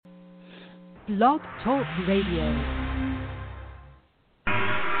Blog Talk Radio.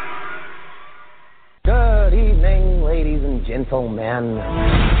 Good evening, ladies and gentlemen.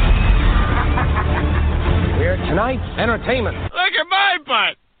 We're tonight's entertainment. Look at my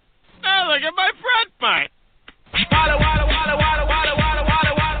butt. Now look at my front butt. Wada, wada, wada, wada, wada, wada, wada,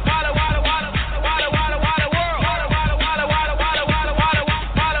 wada, wada, wada, wada, wada, wada, wada, world. Wada, wada, wada, wada, wada, wada, wada,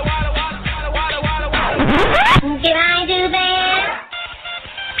 wada, wada, wada, wada, wada. Can I do that?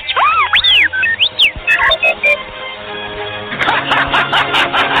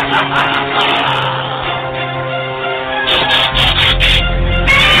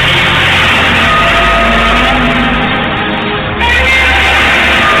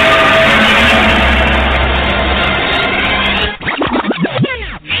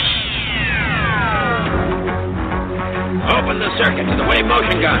 Open the circuit to the wave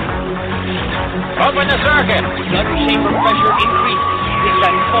motion gun. Open the circuit. Gun chamber pressure increases. Is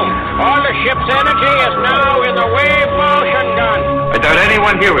at full. All the ship's energy is now in the wave motion gun. I doubt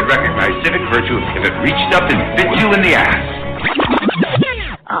anyone here would recognize civic virtue if it reached up and bit you in the ass.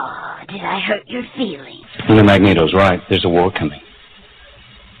 Oh, did I hurt your feelings? The Magneto's right. There's a war coming.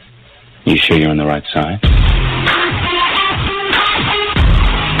 You sure you're on the right side?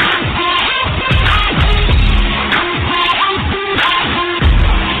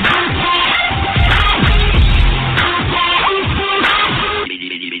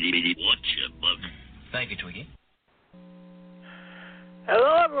 Thank you, Twiggy.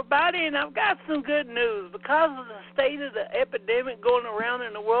 Hello, everybody, and I've got some good news. Because of the state of the epidemic going around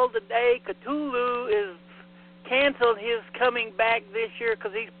in the world today, Cthulhu is canceled his coming back this year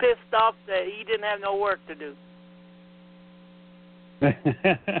because he's pissed off that he didn't have no work to do.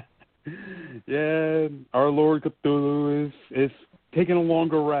 Yeah, our Lord Cthulhu is taking a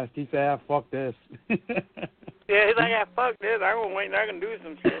longer rest. He said, fuck this. Yeah, he's like, fuck this. I'm going to wait and I can do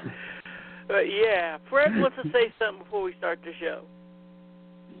some shit. But, yeah, Fred wants to say something before we start the show.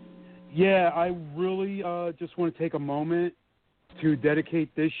 Yeah, I really just want to take a moment to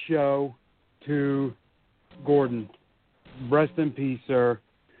dedicate this show to Gordon. Rest in peace, sir.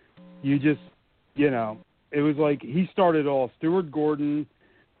 You just, it was like he started all. Stuart Gordon,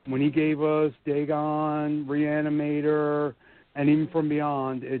 when he gave us Dagon, Reanimator, and even From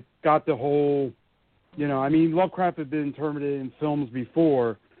Beyond, it got the whole, Lovecraft had been terminated in films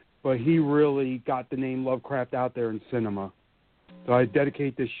before, but he really got the name Lovecraft out there in cinema. So I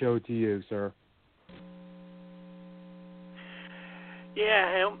dedicate this show to you, sir.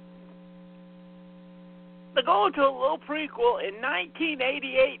 Yeah, to go into a little prequel, in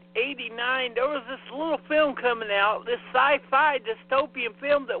 1988-89, there was this little film coming out, this sci-fi dystopian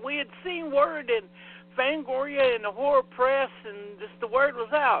film that we had seen word in Fangoria and the horror press, and just the word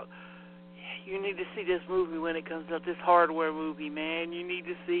was out. You need to see this movie when it comes out, this Hardware movie, man. You need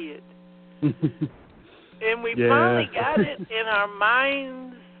to see it. And we finally got it, and our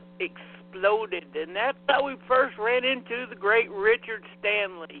minds exploded. And that's how we first ran into the great Richard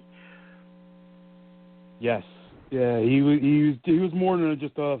Stanley. Yes. Yeah, he was more than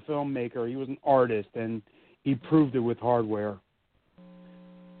just a filmmaker. He was an artist, and he proved it with Hardware,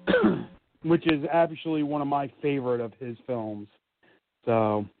 which is actually one of my favorite of his films.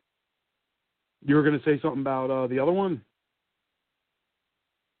 So, you were going to say something about the other one?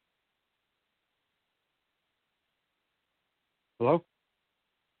 Hello?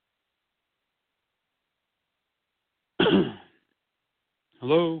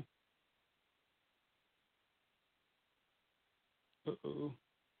 Hello? Uh-oh.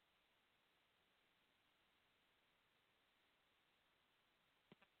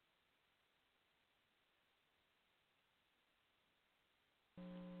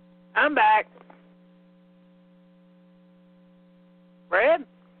 I'm back. Fred?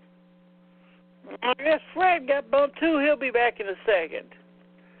 I guess Fred got bumped too. He'll be back in a second.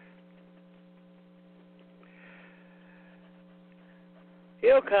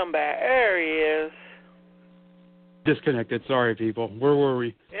 He'll come back. There he is. Disconnected. Sorry, people. Where were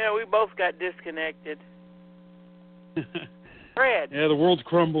we? Yeah, we both got disconnected. Fred. Yeah, the world's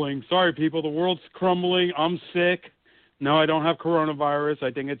crumbling. Sorry, people. The world's crumbling. I'm sick. No, I don't have coronavirus.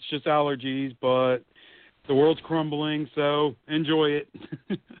 I think it's just allergies, but the world's crumbling, so enjoy it.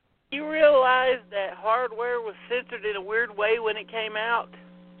 You realize that Hardware was censored in a weird way when it came out?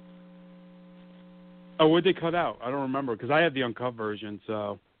 Oh, what did they cut out? I don't remember, because I had the uncut version,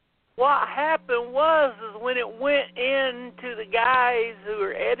 so. What happened was is when it went into the guys who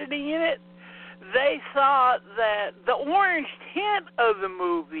were editing it, they saw that the orange tint of the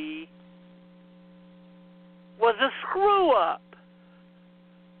movie was a screw-up.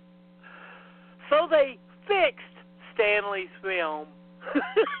 So they fixed Stanley's film.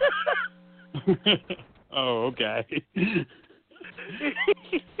 Oh, okay. Yeah.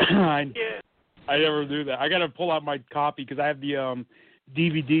 I never do that. I got to pull out my copy because I have the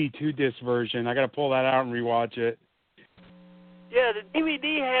DVD 2-disc version. I got to pull that out and rewatch it. Yeah, the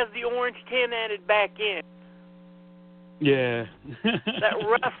DVD has the orange tin added back in. Yeah.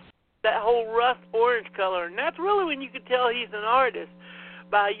 that whole rust orange color, and that's really when you can tell he's an artist.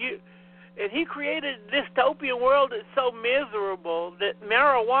 And he created a dystopian world that's so miserable that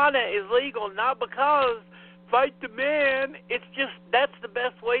marijuana is legal, not because fight the man. It's just that's the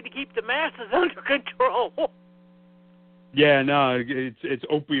best way to keep the masses under control. Yeah, no, it's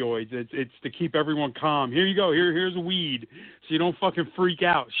opioids. It's to keep everyone calm. Here you go. Here's a weed, so you don't fucking freak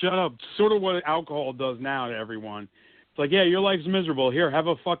out. Shut up. Sort of what alcohol does now to everyone. It's like, yeah, your life's miserable. Here, have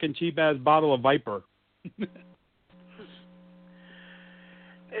a fucking cheap ass bottle of Viper.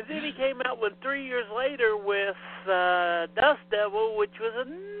 And then he came out 3 years later with Dust Devil, which was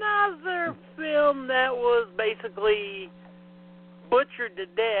another film that was basically butchered to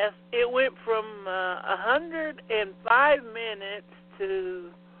death. It went from 105 minutes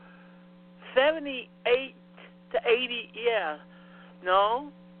to 78 to 80. Yeah,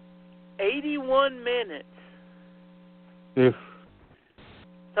 no, 81 minutes. Oof.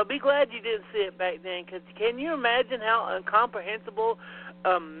 So be glad you didn't see it back then, because can you imagine how incomprehensible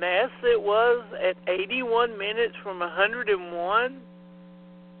a mess it was at 81 minutes from 101?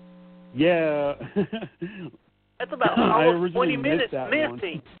 Yeah. That's about almost 20 minutes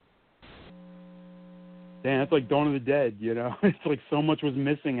missing. Damn, that's like Dawn of the Dead, you know? It's like so much was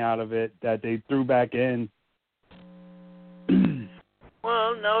missing out of it that they threw back in.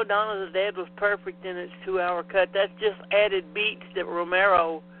 Well, no, Dawn of the Dead was perfect in its 2-hour cut. That's just added beats that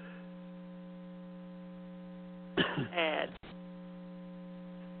Romero had.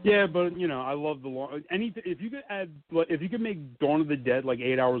 Yeah, but you know, I love the long. If you could make Dawn of the Dead like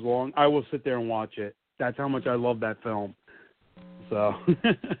 8 hours long, I will sit there and watch it. That's how much I love that film. So,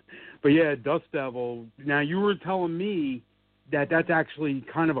 but yeah, Dust Devil. Now you were telling me that that's actually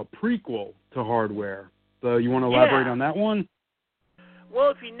kind of a prequel to Hardware. So you want to elaborate on that one? Well,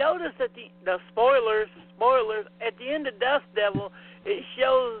 if you notice that the spoilers, at the end of Dust Devil, it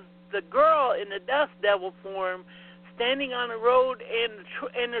shows the girl in the Dust Devil form standing on the road, and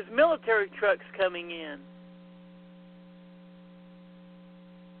there's military trucks coming in.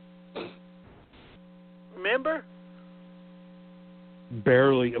 Remember?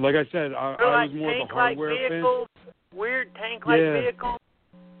 Barely. Like I said, I was more of a Hardware vehicles, fan. Weird tank-like vehicles.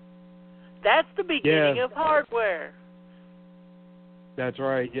 That's the beginning of Hardware. That's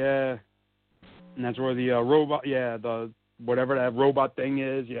right, yeah. And that's where the robot, the whatever that robot thing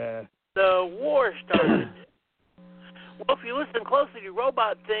is, the war started. Well, if you listen closely, the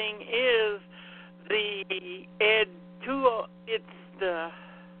robot thing is it's the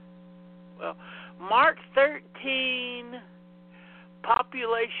Mark 13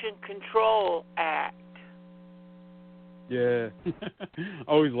 Population Control Act. Yeah.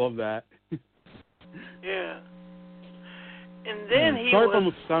 Always love that. Yeah. And then sorry if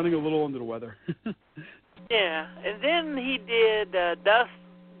I'm sounding a little under the weather. Yeah, and then he did Dust.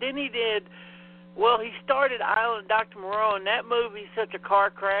 Then he did. Well, he started Island Dr. Moreau, and that movie's such a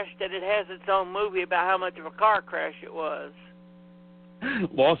car crash that it has its own movie about how much of a car crash it was.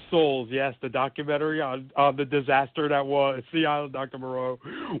 Lost Souls, yes, the documentary on the disaster that was the Island Dr. Moreau,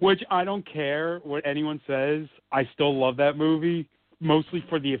 which I don't care what anyone says. I still love that movie, mostly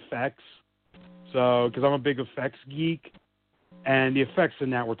for the effects. So, because I'm a big effects geek, and the effects in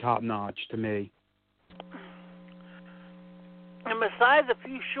that were top notch to me. And besides a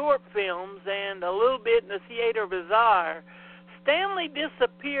few short films and a little bit in the Theater Bazaar, Stanley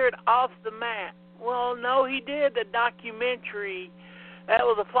disappeared off the map. Well, no, he did a documentary. That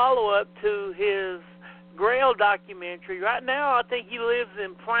was a follow-up to his Grail documentary. Right now, I think he lives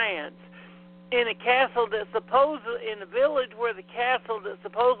in France, in a castle that's in a village where the castle that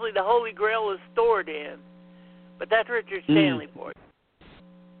supposedly the Holy Grail is stored in. But that's Richard Stanley for you.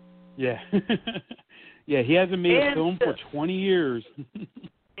 Yeah. Yeah, he hasn't made a film for 20 years.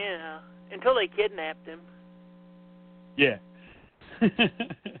 Yeah, until they kidnapped him. Yeah. And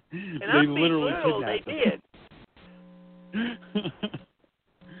they literally kidnapped him. They did.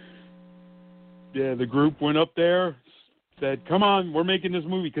 Yeah, the group went up there, said, come on, we're making this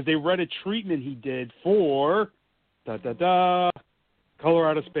movie, because they read a treatment he did for Color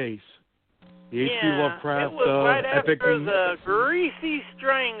Out of Space. The H.P. Lovecraft it was right epic. After the Greasy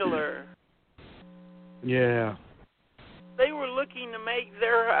Strangler. Yeah. They were looking to make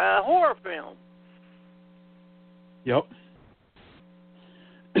their horror film. Yep.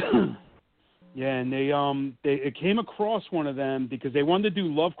 Yeah, and they came across one of them because they wanted to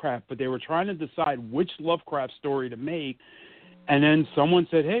do Lovecraft, but they were trying to decide which Lovecraft story to make. And then someone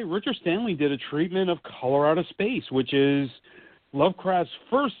said, hey, Richard Stanley did a treatment of Color Out of Space, which is Lovecraft's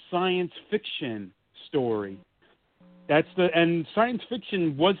first science fiction story. And science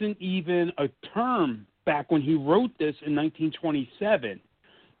fiction wasn't even a term back when he wrote this in 1927.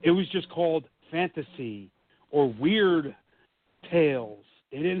 It was just called fantasy or weird tales.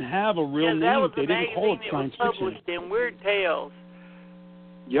 They didn't have a real name. They didn't call it science fiction. Published in Weird Tales.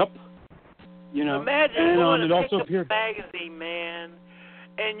 Yep. You know, imagine and going it to also pick up appeared. a magazine, man,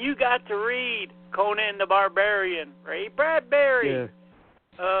 and you got to read Conan the Barbarian, Ray Bradbury,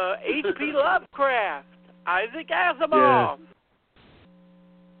 H.P. Lovecraft, Isaac Asimov.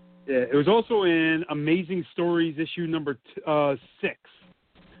 Yeah, it was also in Amazing Stories issue number 6.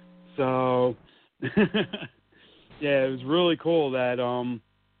 So, yeah, it was really cool that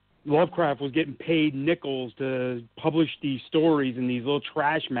Lovecraft was getting paid nickels to publish these stories in these little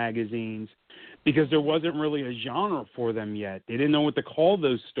trash magazines because there wasn't really a genre for them yet. They didn't know what to call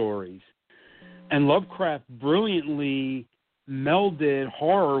those stories. And Lovecraft brilliantly melded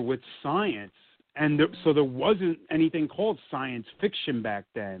horror with science. And so there wasn't anything called science fiction back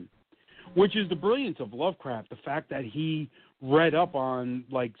then, which is the brilliance of Lovecraft, the fact that he read up on,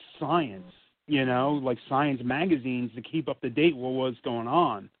 like, science, you know, like science magazines to keep up to date with what was going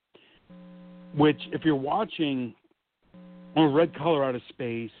on. Which, if you're watching on Red Color Out of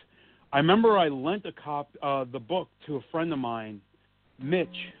Space, I remember I lent the book to a friend of mine, Mitch,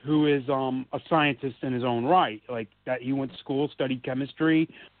 who is a scientist in his own right. Like that, he went to school, studied chemistry,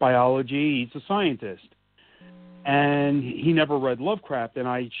 biology. He's a scientist, and he never read Lovecraft. And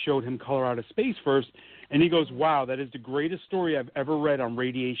I showed him Color Out of Space first, and he goes, "Wow, that is the greatest story I've ever read on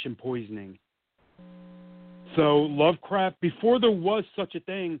radiation poisoning." So Lovecraft, before there was such a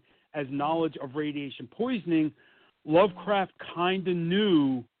thing as knowledge of radiation poisoning, Lovecraft kind of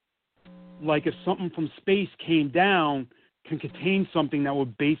knew, like, if something from space came down, can contain something that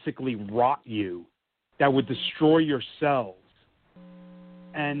would basically rot you, that would destroy your cells.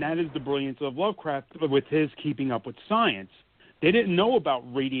 And that is the brilliance of Lovecraft with his keeping up with science. They didn't know about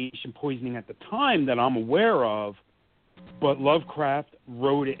radiation poisoning at the time that I'm aware of, but Lovecraft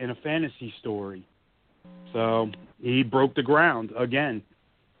wrote it in a fantasy story. So he broke the ground again.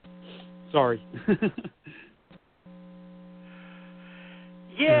 Sorry.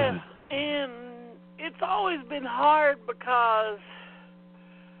 Yeah, and it's always been hard because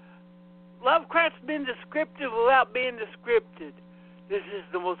Lovecraft's been descriptive without being descripted. This is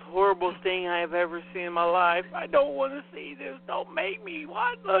the most horrible thing I have ever seen in my life. I don't want to see this. Don't make me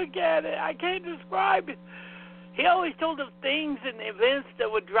look at it. I can't describe it. He always told us things and events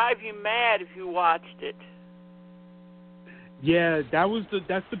that would drive you mad if you watched it. Yeah,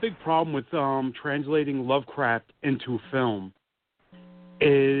 that's the big problem with translating Lovecraft into film,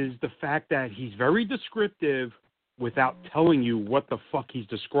 is the fact that he's very descriptive without telling you what the fuck he's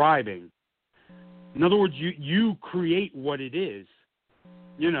describing. In other words, you create what it is.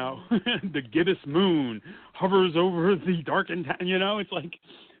 You know, the gibbous moon hovers over the darkened town. You know, it's like,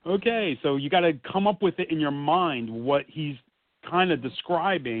 okay, so you got to come up with it in your mind what he's kind of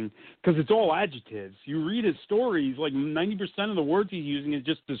describing, because it's all adjectives. You read his stories, like 90% of the words he's using is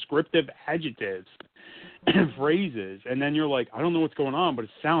just descriptive adjectives and phrases, and then you're like, I don't know what's going on, but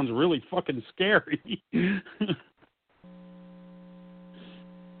it sounds really fucking scary.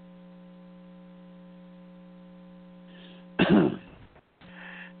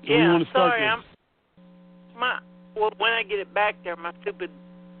 Yeah, sorry, when I get it back there, my stupid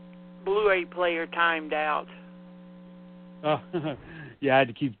Blu-ray player timed out. Yeah, I had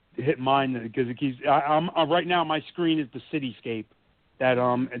to keep hitting mine because it keeps. I'm right now. My screen is the cityscape that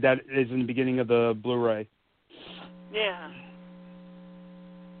is in the beginning of the Blu-ray. Yeah.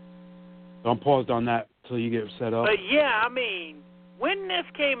 So I'm paused on that till you get set up. But yeah, I mean, when this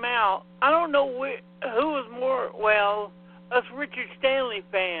came out, I don't know who was more. Well, us Richard Stanley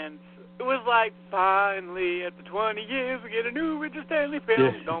fans. It was like, finally, after 20 years, we get a new Richard Stanley film.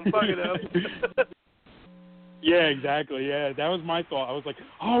 Yeah. Don't fuck it up. Yeah, exactly. Yeah, that was my thought. I was like,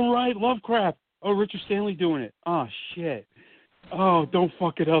 all right, Lovecraft. Oh, Richard Stanley doing it. Oh, shit. Oh, don't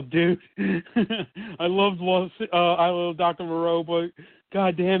fuck it up, dude. I love Dr. Moreau, but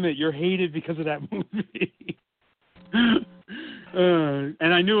God damn it, you're hated because of that movie.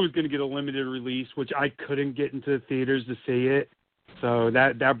 And I knew it was going to get a limited release, which I couldn't get into the theaters to see it. So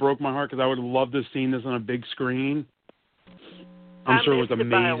that broke my heart because I would have loved to have seen this on a big screen. I'm sure it was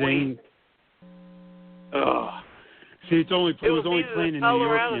amazing. See, it was only playing in New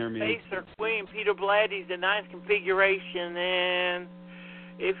York near me. Space or Queen Peter Blatty's, the nice configuration, and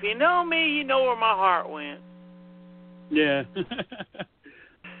If you know me, you know where my heart went. Yeah.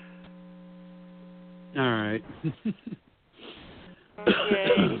 All right.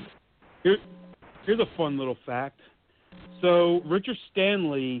 Okay. Here's a fun little fact. So Richard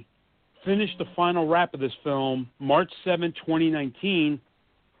Stanley finished the final wrap of this film March 7, 2019.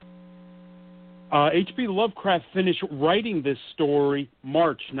 H.P. Lovecraft finished writing this story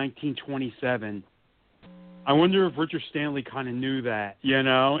March 1927. I wonder if Richard Stanley kind of knew that,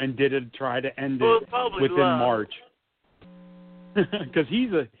 and did it try to end it within March. Because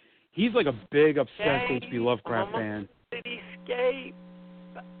he's like a big obsessed H.P. Lovecraft fan. Cityscape,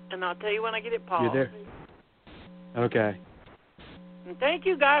 and I'll tell you when I get it paused. You're there? Okay. And thank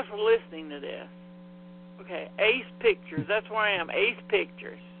you guys for listening to this. Okay, Ace Pictures. That's where I am. Ace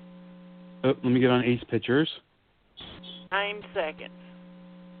Pictures. Oh, let me get on Ace Pictures. 9 seconds.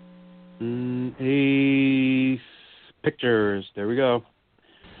 Ace Pictures. There we go.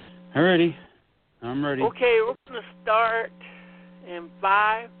 Alrighty. I'm ready. Okay, we're going to start in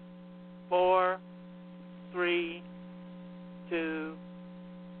 5, 4, 3, 2,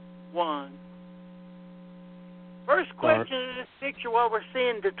 1. First question in this picture while we're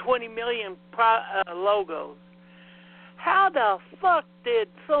seeing the 20 million logos. How the fuck did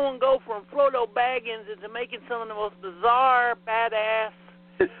someone go from Frodo Baggins into making some of the most bizarre, badass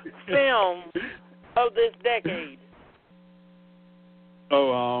films of this decade?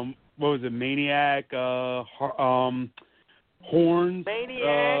 Oh, what was it? Maniac, Horns.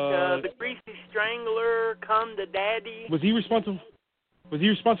 Maniac, The Greasy Strangler, Come to Daddy. Was he responsible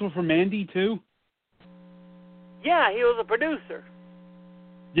for Mandy too? Yeah, he was a producer.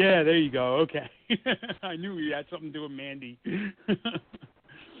 Yeah, there you go. Okay. I knew he had something to do with Mandy.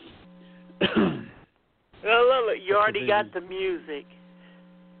 Look, you already got the music.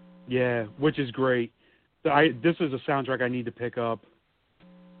 Yeah, which is great. This is a soundtrack I need to pick up.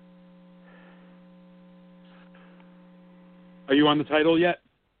 Are you on the title yet?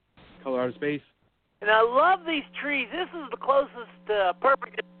 Color Out of Space? And I love these trees. This is the closest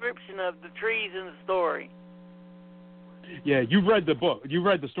perfect description of the trees in the story. Yeah, you read the book. You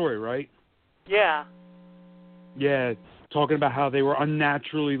read the story, right? Yeah. Yeah, talking about how they were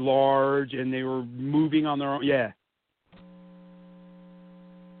unnaturally large and they were moving on their own. Yeah.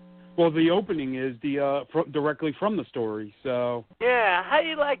 Well, the opening is directly from the story, so. Yeah, how do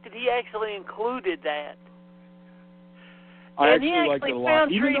you like that he actually included that? I actually liked it a lot.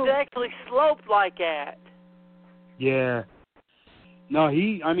 And he actually found trees that actually sloped like that. Yeah. No,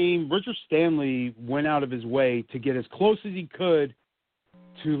 Richard Stanley went out of his way to get as close as he could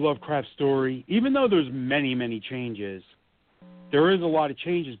to Lovecraft's story, even though there's many, many changes. There is a lot of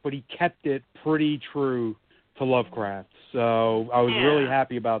changes, but he kept it pretty true to Lovecraft. So I was really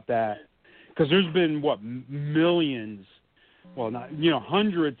happy about that. Because there's been, millions,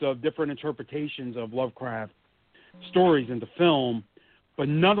 hundreds of different interpretations of Lovecraft stories into film, but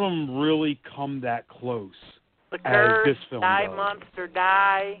none of them really come that close. The Curse, this film Die does. Monster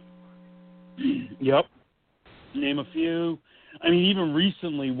Die. Yep. Name a few. Even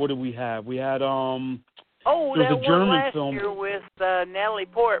recently, what did we have? We had there was a German last film year with Natalie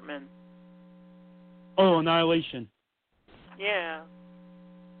Portman. Oh, Annihilation. Yeah.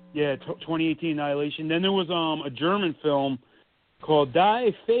 Yeah, 2018 Annihilation. Then there was a German film called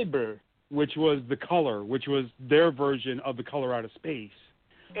Die Faber, which was The Color, which was their version of The Color Out of Space.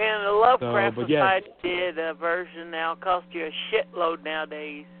 And the Lovecraft Society did a version now. Cost you a shitload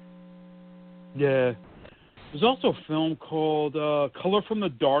nowadays. Yeah. There's also a film called Color from the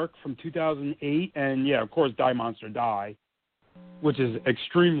Dark from 2008. And, yeah, of course, Die Monster Die, which is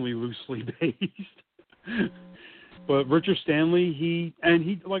extremely loosely based. But Richard Stanley, he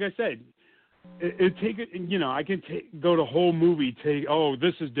like I said, I can go the whole movie,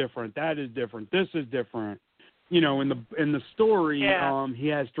 this is different, that is different, this is different. In the story, he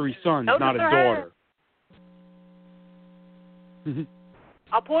has 3 sons, not a daughter.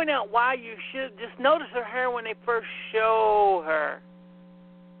 I'll point out why you should just notice her hair when they first show her.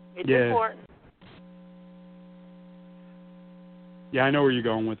 It's important. Yeah, I know where you're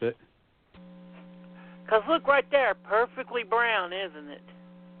going with it. Because look right there, perfectly brown, isn't it?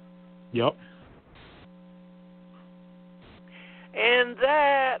 Yep. And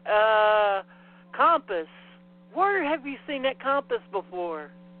that compass, where have you seen that compass before?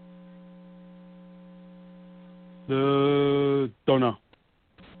 Don't know.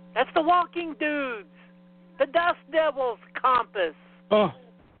 That's the Walking Dudes, the Dust Devils compass. Oh,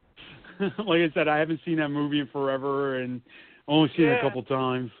 like I said, I haven't seen that movie in forever and only seen it a couple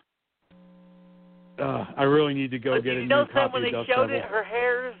times. I really need to go get a new copy of Dust Devil. When they showed it, her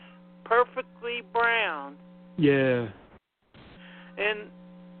hair's perfectly brown. Yeah. And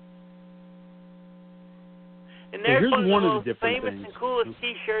And there's here's one of one the of most the different famous things. and coolest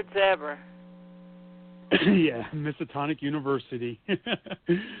T-shirts ever. Yeah, Miskatonic University.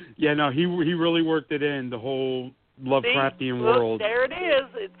 Yeah, no, he really worked it in, the whole Lovecraftian See, world. Look, there it is.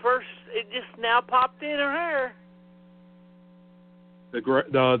 It just now popped in her hair.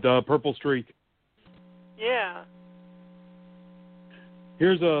 The purple streak. Yeah.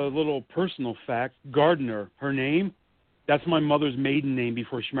 Here's a little personal fact. Gardner, her name, that's my mother's maiden name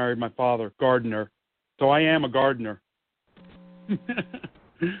before she married my father, Gardner. So I am a gardener.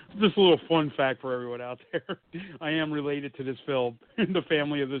 Just a little fun fact for everyone out there. I am related to this film, the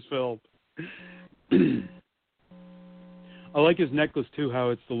family of this film. I like his necklace, too, how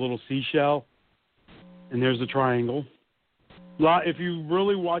it's the little seashell, and there's the triangle. If you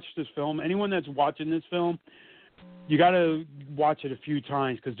really watch this film, anyone that's watching this film, you got to watch it a few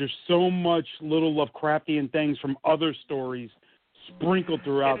times because there's so much little Lovecraftian things from other stories sprinkled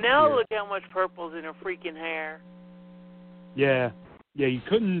throughout. And now here. look how much purple's in her freaking hair. Yeah, you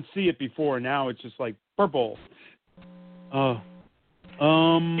couldn't see it before. Now it's just like purple. You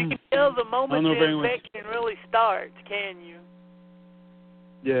can tell the moment the infection really starts, can you?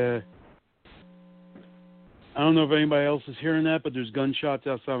 Yeah. I don't know if anybody else is hearing that, but there's gunshots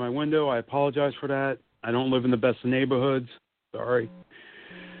outside my window. I apologize for that. I don't live in the best of neighborhoods. Sorry.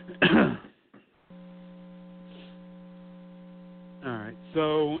 All right.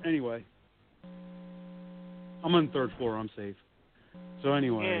 So, anyway. I'm on the third floor. I'm safe. So,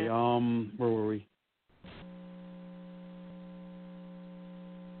 anyway, where were we?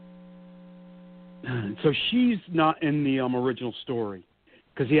 So, she's not in the original story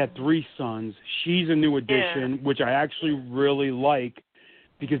because he had 3 sons. She's a new addition, which I actually really like.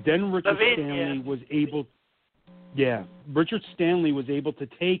 Because then Richard Stanley was able to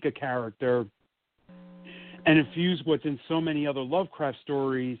take a character and infuse what's in so many other Lovecraft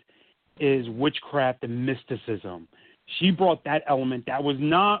stories is witchcraft and mysticism. She brought that element that was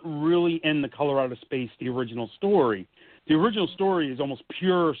not really in the Color Out of Space, the original story. The original story is almost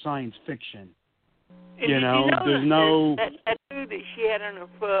pure science fiction. And there's no... That tattoo that she had on her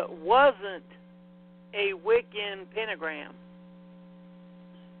foot wasn't a Wiccan pentagram.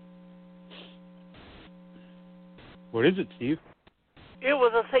 What is it, Steve? It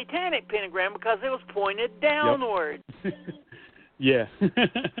was a satanic pentagram because it was pointed downward. Yep. Yeah.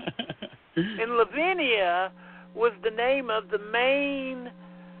 And Lavinia was the name of the main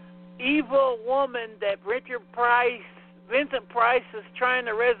evil woman that Vincent Price is trying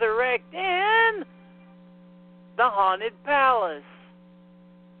to resurrect in the Haunted Palace.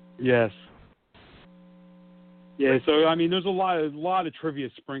 Yes. Yeah, so, I mean, there's a lot of trivia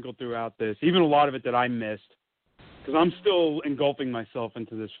sprinkled throughout this, even a lot of it that I missed. Because I'm still engulfing myself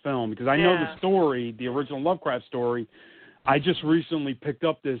into this film. Because I know the story, the original Lovecraft story. I just recently picked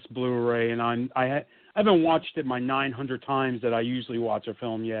up this Blu-ray, and I haven't watched it my 900 times that I usually watch a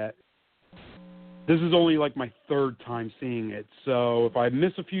film yet. This is only like my 3rd time seeing it. So if I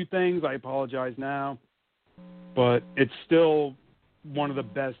miss a few things, I apologize now. But it's still one of the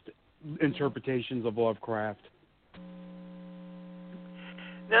best interpretations of Lovecraft.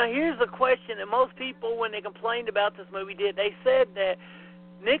 Now, here's the question that most people, when they complained about this movie, did. They said that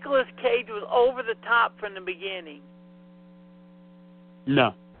Nicolas Cage was over the top from the beginning.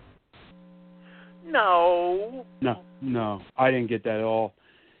 No. No. I didn't get that at all.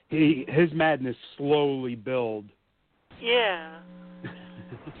 His madness slowly built. Yeah.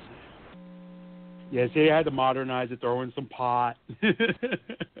 Yes, he had to modernize it, throw in some pot.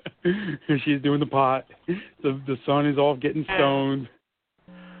 She's doing the pot. The son is off getting stoned.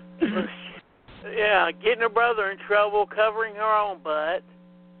 Yeah, getting her brother in trouble, covering her own butt.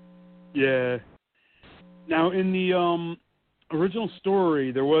 Yeah. Now, in the original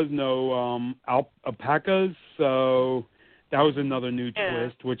story, there was no alpacas, so that was another new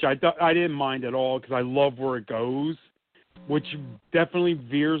twist, which I didn't mind at all because I love where it goes, which definitely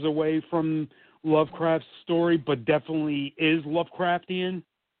veers away from Lovecraft's story, but definitely is Lovecraftian.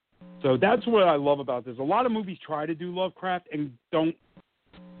 So that's what I love about this. A lot of movies try to do Lovecraft and don't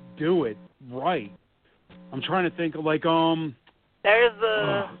do it right. I'm trying to think of there's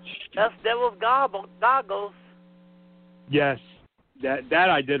the Dust Devil's goggles. Yes, that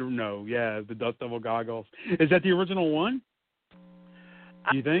I did know. Yeah, the Dust Devil goggles. Is that the original one?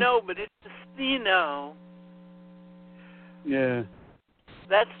 Do you think? No, but it's Yeah.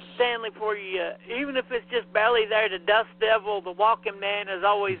 That's Stanley for you. Even if it's just barely there, the Dust Devil, the Walking Man, is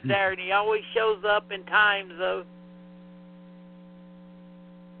always there, and he always shows up in times of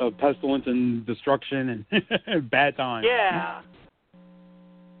pestilence and destruction and bad times. Yeah.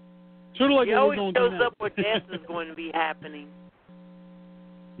 Sort of like he always shows up where death is going to be happening.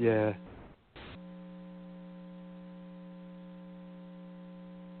 Yeah.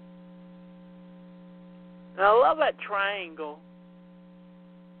 And I love that triangle.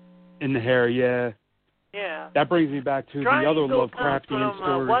 In the hair, yeah. Yeah. That brings me back to Triangle the other comes Lovecraftian from,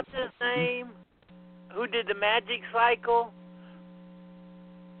 story. what's his name? Who did the magic cycle?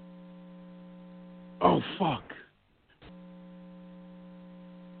 Oh, fuck.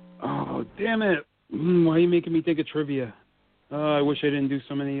 Oh, damn it. Why are you making me think of trivia? I wish I didn't do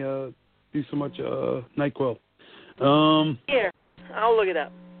so much NyQuil. Here, I'll look it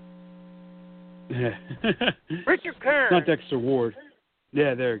up. Yeah. Richard Kern. Not Dexter Ward.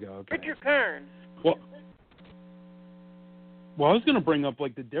 Yeah, there you go. Okay. Richard Kern. Well, I was going to bring up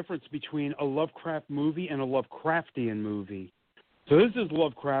like the difference between a Lovecraft movie and a Lovecraftian movie. So this is a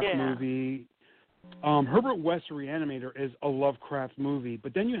Lovecraft movie. Herbert West's Reanimator is a Lovecraft movie,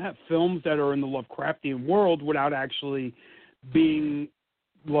 but then you have films that are in the Lovecraftian world without actually being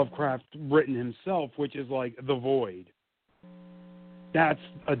Lovecraft written himself, which is like The Void. That's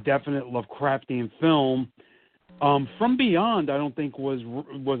a definite Lovecraftian film. From Beyond, I don't think was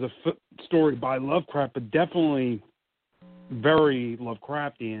a story by Lovecraft, but definitely very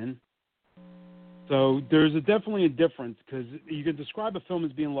Lovecraftian. So there's definitely a difference, because you can describe a film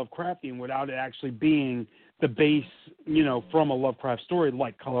as being Lovecraftian without it actually being the base, from a Lovecraft story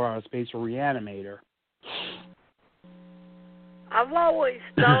like Color Out of Space or Reanimator. I've always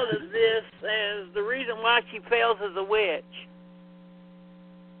thought of this as the reason why she fails as a witch.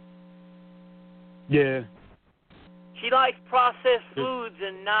 Yeah. She likes processed foods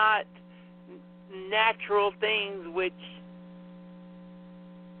and not natural things, which,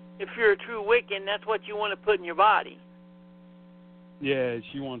 if you're a true Wiccan, that's what you want to put in your body. Yeah,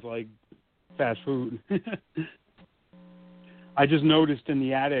 she wants, like, fast food. I just noticed in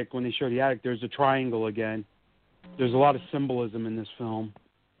the attic, when they show the attic, there's a triangle again. There's a lot of symbolism in this film.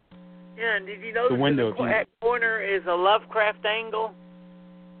 Yeah, and did you notice the window, that corner is a Lovecraft angle?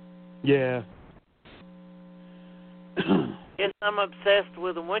 Yeah. Yes, I'm obsessed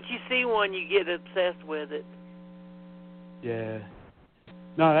with them. Once you see one, you get obsessed with it. Yeah.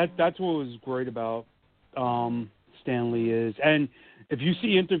 No, that's what was great about Stanley is, and if you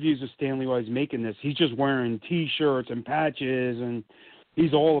see interviews of Stanley while he's making this, he's just wearing T-shirts and patches, and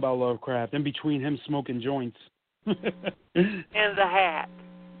he's all about Lovecraft. In between him smoking joints. And the hat.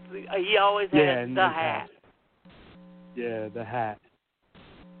 He always has the hat. Yeah, the hat.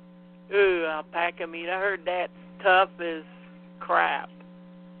 Ooh, alpaca meat. I heard that's tough as crap.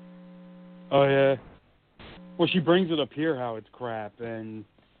 Oh, yeah. Well, she brings it up here how it's crap, and...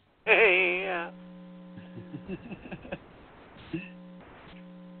 Yeah.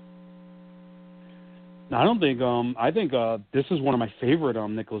 No, I don't think, I think this is one of my favorite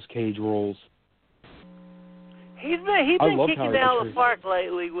Nicolas Cage roles. He's been kicking down the park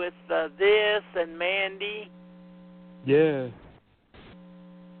lately with this and Mandy. Yeah.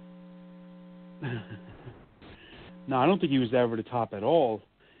 No, I don't think he was ever the top at all.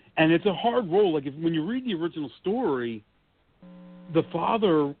 And it's a hard role. Like, when you read the original story, the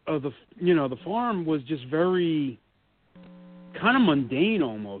father of the farm was just very kind of mundane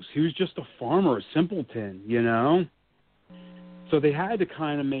almost. He was just a farmer, a simpleton, So they had to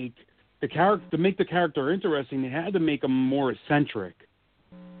kind of make the character interesting. They had to make him more eccentric.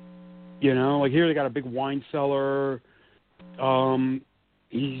 Like here they got a big wine cellar.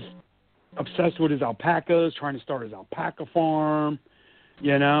 He's obsessed with his alpacas, trying to start his alpaca farm.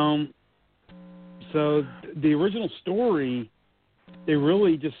 So the original story, they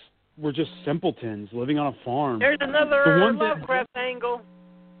really were just simpletons living on a farm. There's another Lovecraft angle.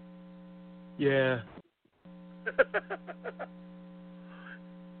 Yeah.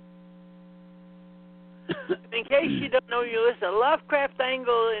 In case you don't know, you listen, a Lovecraft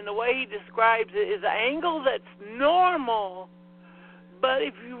angle, in the way he describes it, is an angle that's normal. But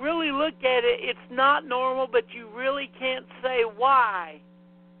if you really look at it, it's not normal, but you really can't say why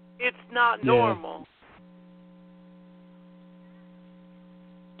it's not normal.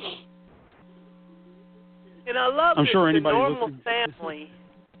 And I love I'm this, sure the anybody normal listening. family.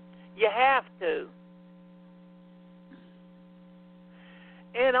 You have to.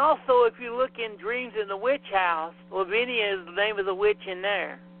 And also, if you look in Dreams in the Witch House, Lavinia is the name of the witch in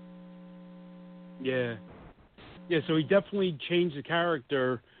there. Yeah. Yeah, so he definitely changed the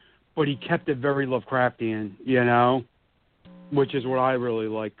character, but he kept it very Lovecraftian, which is what I really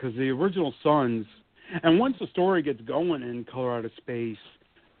like, because the original Sons, and once the story gets going in Color Out of Space,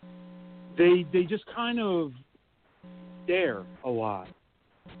 they just kind of stare a lot.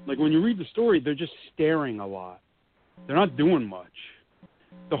 Like, when you read the story, they're just staring a lot. They're not doing much.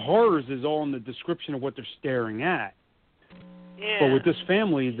 The horrors is all in the description of what they're staring at. Yeah. But with this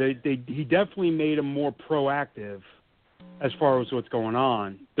family, he definitely made them more proactive as far as what's going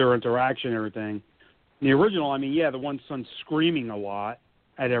on, their interaction and everything. The original, I mean, yeah, the one son's screaming a lot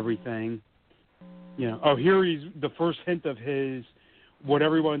at everything. You know, oh, here he's the first hint of his, what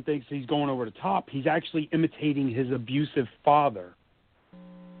everyone thinks he's going over the top. He's actually imitating his abusive father.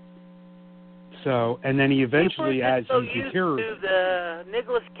 So, and then he eventually, as he deteriorates, to the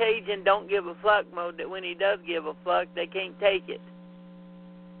Nicolas Cage and don't give a fuck mode, that when he does give a fuck, they can't take it.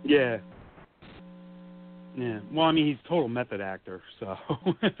 Yeah. Yeah. Well, I mean, he's a total method actor, so.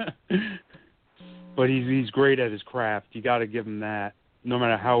 But he's great at his craft. You got to give him that. No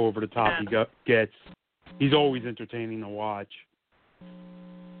matter how over the top he gets, he's always entertaining to watch.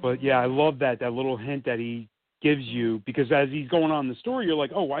 But yeah, I love that little hint that he gives you, because as he's going on in the story, you're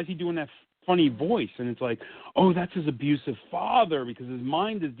like, oh, why is he doing that funny voice? And it's like, oh, that's his abusive father, because his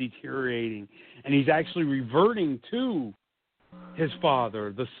mind is deteriorating, and he's actually reverting to his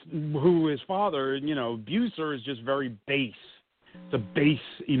father, who his father, you know, abuser is just very base. It's a base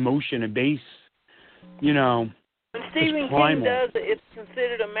emotion, a base, you know. When Stephen King does it, it's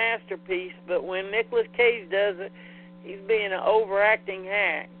considered a masterpiece, but when Nicolas Cage does it, he's being an overacting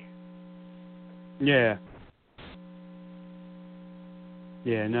hack. Yeah.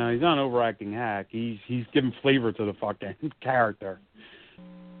 Yeah, no, he's not an overacting hack. He's giving flavor to the fucking character.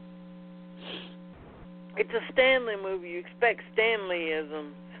 It's a Stanley movie. You expect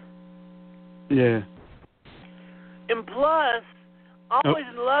Stanleyisms. Yeah. And plus, always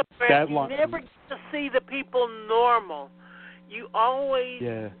in Lovecraft, you never get to see the people normal. You always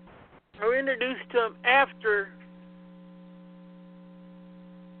are introduced to them after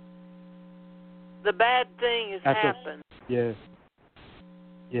the bad thing has happened. Yeah.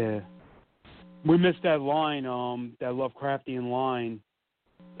 Yeah. We missed that line, that Lovecraftian line.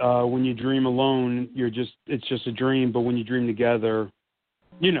 When you dream alone, it's just a dream, but when you dream together,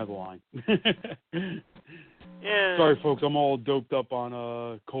 you know the line. Yeah. Sorry, folks, I'm all doped up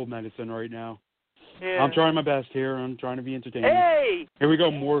on cold medicine right now. Yeah. I'm trying my best here. I'm trying to be entertaining. Hey! Here we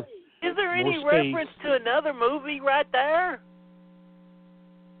go, more. Is there any space. reference to another movie right there?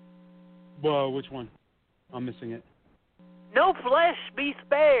 Well, which one? I'm missing it. No flesh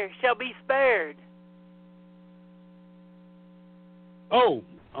shall be spared. Oh,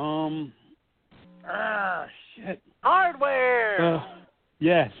 shit. Hardware.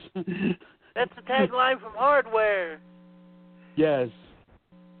 Yes. That's the tagline from Hardware. Yes.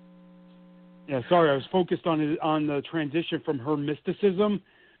 Yeah, sorry, I was focused on the transition from her mysticism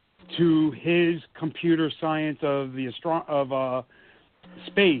to his computer science of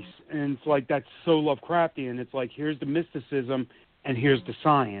space, and it's like that's so Lovecraftian. It's like here's the mysticism and here's the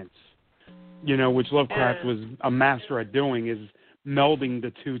science, you know, which Lovecraft was a master at doing, is melding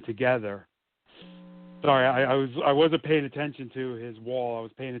the two together. Sorry, I wasn't paying attention to his wall. I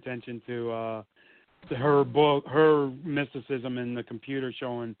was paying attention to her book, her mysticism, and the computer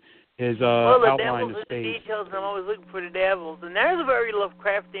showing his outline of space. The details. I'm always looking for the devils, and there's a very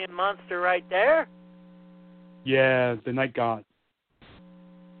Lovecraftian monster right there. Yeah, the night god.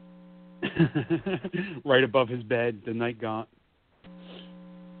 Right above his bed, the night god.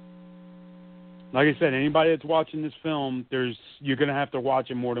 Like I said, anybody that's watching this film, you're going to have to watch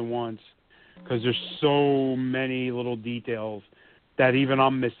it more than once, because there's so many little details that even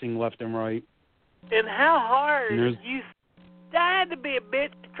I'm missing left and right. And how hard you had to be a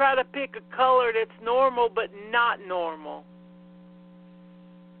bitch to try to pick a color that's normal but not normal.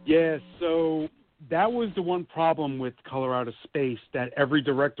 Yeah, so that was the one problem with Color Out of Space that every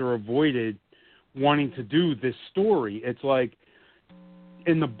director avoided wanting to do this story. It's like,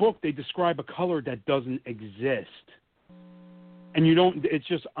 in the book, they describe a color that doesn't exist. And it's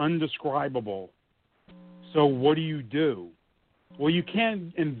just undescribable. So what do? Well, you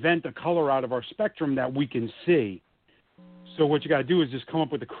can't invent a color out of our spectrum that we can see. So what you got to do is just come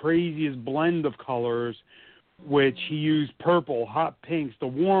up with the craziest blend of colors, which he used purple, hot pinks, the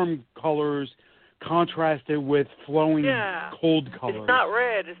warm colors contrasted with flowing cold colors. It's not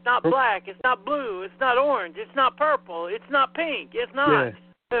red, it's not black, it's not blue, it's not orange, it's not purple, it's not pink, it's not.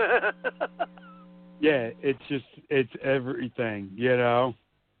 Yeah, it's everything, you know.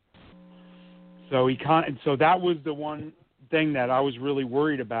 So so that was the one thing that I was really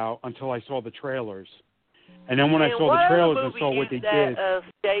worried about until I saw the trailers. And then when I saw the trailers, I saw what they did. A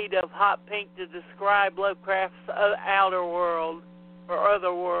shade of hot pink to describe Lovecraft's outer world or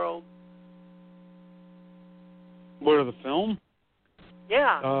other world. What, of the film?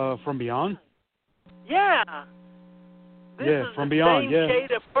 Yeah. From Beyond? Yeah. This is From the Beyond, same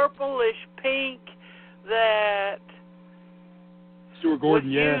shade of purplish pink that Stuart Gordon,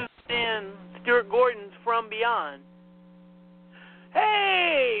 was used in Stuart Gordon's From Beyond.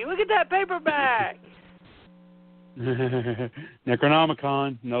 Hey, look at that paperback.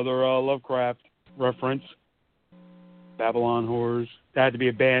 Necronomicon, another Lovecraft. reference. Babylon Horrors. That had to be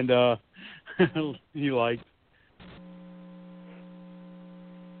a band you liked.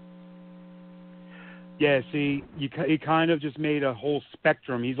 Yeah, see, he kind of just made a whole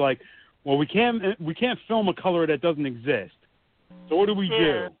spectrum. He's like, well, we can't film a color that doesn't exist. So what do we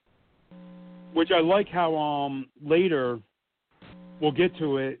do? Which I like how later, we'll get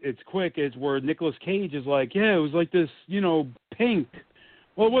to it, it's quick, is where Nicolas Cage is like, yeah, it was like this, pink.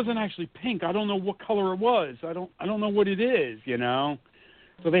 Well, it wasn't actually pink. I don't know what color it was. I don't know what it is,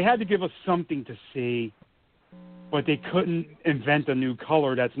 So they had to give us something to see, but they couldn't invent a new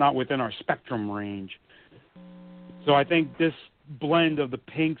color that's not within our spectrum range. So I think this blend of the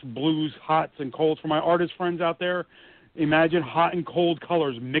pinks, blues, hots, and colds for my artist friends out there, imagine hot and cold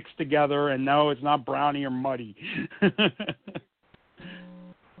colors mixed together, and no, it's not browny or muddy. And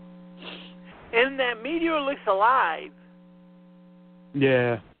that meteor looks alive.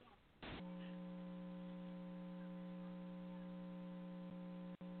 Yeah.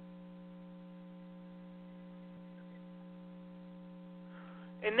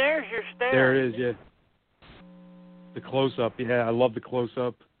 And there's your staring. There it is, yeah. The close-up, yeah, I love the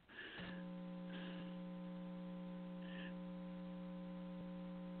close-up.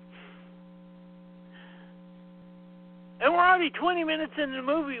 And we're already 20 minutes into the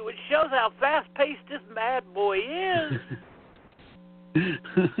movie, which shows how fast-paced this bad boy is.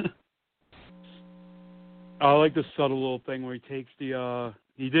 I like the subtle little thing where he takes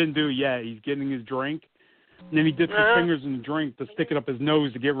he didn't do it yet. He's getting his drink, and then he dips his fingers in the drink to stick it up his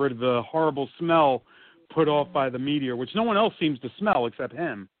nose to get rid of the horrible smell put off by the meteor, which no one else seems to smell except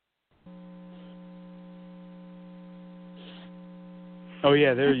him. Oh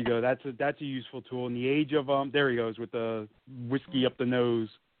yeah, there you go. That's a useful tool. In the age of there he goes with the whiskey up the nose.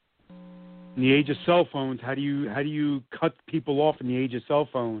 In the age of cell phones, how do you cut people off in the age of cell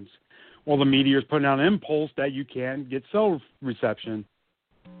phones? Well, the meteor's putting out an impulse that you can't get cell reception.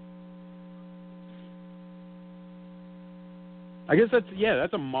 I guess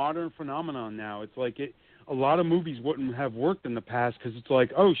that's a modern phenomenon now. It's like a lot of movies wouldn't have worked in the past because it's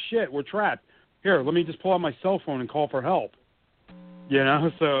like, oh shit, we're trapped. Here, let me just pull out my cell phone and call for help.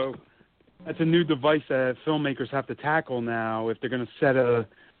 So that's a new device that filmmakers have to tackle now if they're going to set a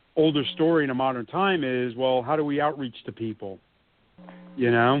older story in a modern time is, well, how do we outreach to people?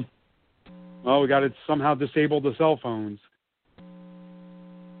 Well, we got to somehow disable the cell phones.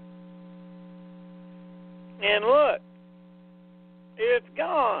 And look, it's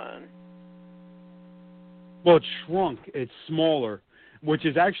gone. Well, it shrunk. It's smaller, which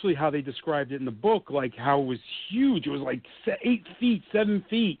is actually how they described it in the book, like how it was huge. It was like 8 feet, 7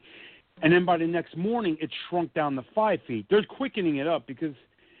 feet. And then by the next morning, it shrunk down to 5 feet. They're quickening it up because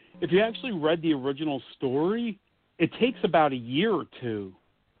if you actually read the original story, it takes about a year or two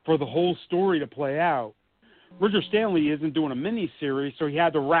for the whole story to play out. Richard Stanley isn't doing a mini-series, so he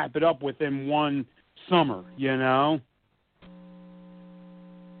had to wrap it up within one summer,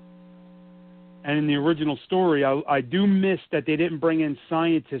 And in the original story, I do miss that they didn't bring in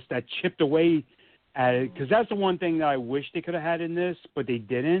scientists that chipped away at it, because that's the one thing that I wish they could have had in this, but they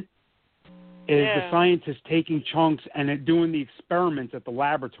didn't, is the scientists taking chunks and doing the experiments at the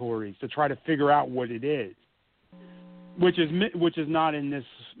laboratories to try to figure out what it is, which is not in this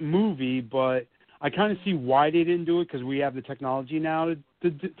movie, but I kind of see why they didn't do it, because we have the technology now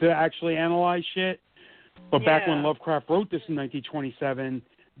to actually analyze shit. But back when Lovecraft wrote this in 1927,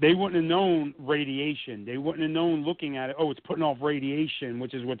 they wouldn't have known radiation. They wouldn't have known looking at it, it's putting off radiation,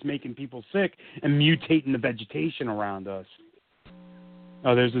 which is what's making people sick and mutating the vegetation around us.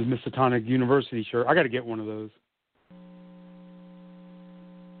 Oh, there's this Miskatonic University shirt. I got to get one of those.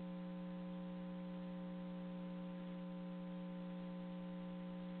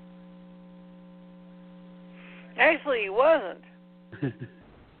 Actually, he wasn't.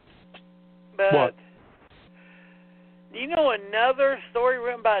 But what? Do you know another story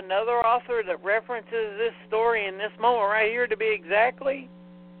written by another author that references this story in this moment right here to be exactly?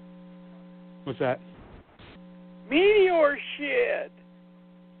 What's that? Meteor shit.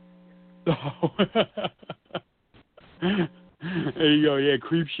 Oh. There you go. Yeah,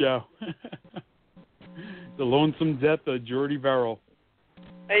 Creep Show. The Lonesome Death of Jordy Verrill.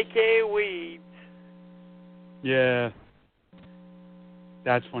 A.K.A. Weeds. Yeah.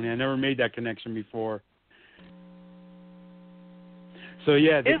 That's funny. I never made that connection before. So,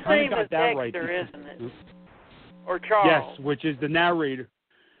 yeah, they kind of got that right. His name is Dexter, isn't it? Or Charles. Yes, which is the narrator.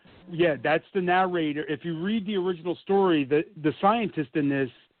 Yeah, that's the narrator. If you read the original story, the scientist in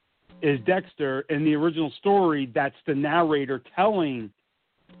this is Dexter. In the original story, that's the narrator telling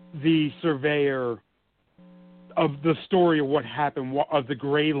the surveyor of the story of what happened of the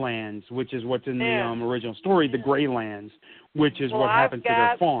Grey Lands, which is what's in the original story, the Grey Lands, which is what happened to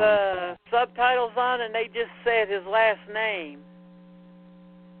their farm. I've got the subtitles on, and they just said his last name.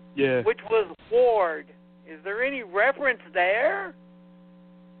 Yeah. Which was Ward. Is there any reference there?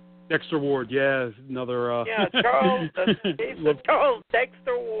 Dexter Ward, yeah, another. Charles. Charles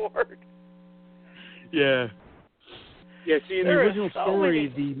Dexter Ward. Yeah. Yeah. See, in the original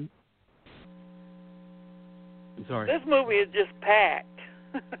story, I'm sorry. This movie is just packed.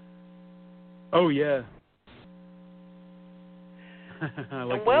 Oh yeah. I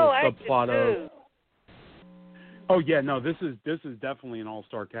like the little subplot of. Oh yeah, no, this is definitely an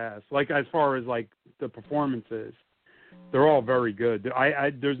all-star cast. Like as far as like the performances, they're all very good.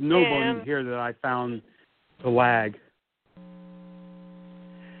 There's nobody here that I found to lag.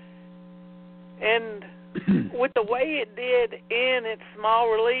 And with the way it did in its small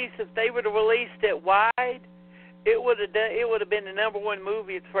release, if they would have released it wide, it would have been the number one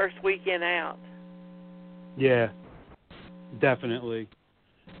movie its first weekend out. Yeah, definitely,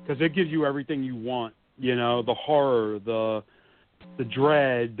 because it gives you everything you want. You know, the horror, the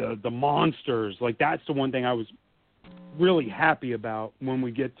dread, the monsters. Like that's the one thing I was really happy about when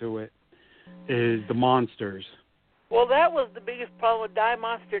we get to it is the monsters. Well, that was the biggest problem with Die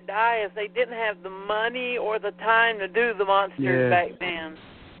Monster Die is they didn't have the money or the time to do the monsters back then.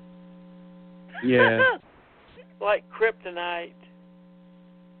 Yeah. Like Kryptonite.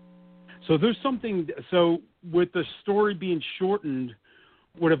 So there's something. So with the story being shortened,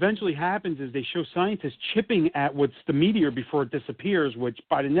 what eventually happens is they show scientists chipping at what's the meteor before it disappears, which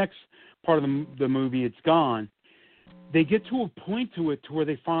by the next part of the movie, it's gone. They get to a point to it to where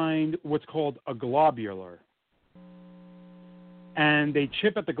they find what's called a globular. And they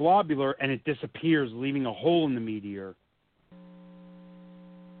chip at the globular, and it disappears, leaving a hole in the meteor.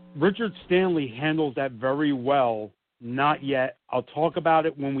 Richard Stanley handles that very well. Not yet. I'll talk about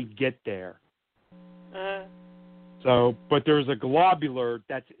it when we get there. So, but there's globulars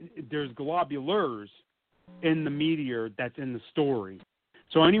in the meteor that's in the story.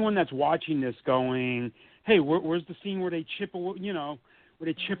 So anyone that's watching this going, hey, where's the scene where they chip, where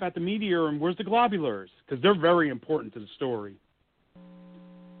they chip at the meteor, and where's the globulars? Because they're very important to the story.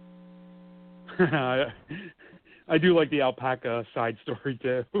 I do like the alpaca side story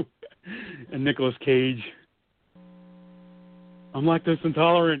too, and Nicolas Cage. I'm lactose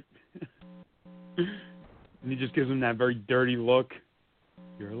intolerant. And he just gives him that very dirty look.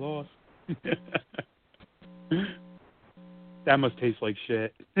 You're lost. That must taste like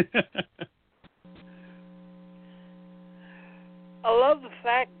shit. I love the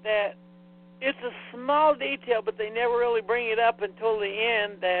fact that it's a small detail, but they never really bring it up until the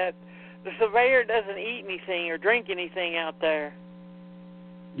end that the surveyor doesn't eat anything or drink anything out there.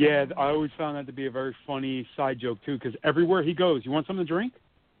 Yeah, I always found that to be a very funny side joke, too, because everywhere he goes, you want something to drink?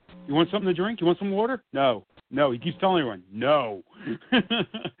 You want something to drink? You want some water? No. He keeps telling everyone, no.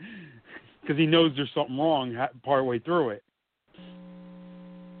 Because he knows there's something wrong part way through it.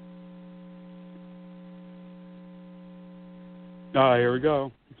 Here we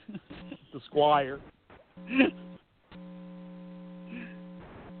go. The Squire.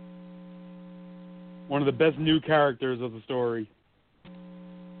 One of the best new characters of the story.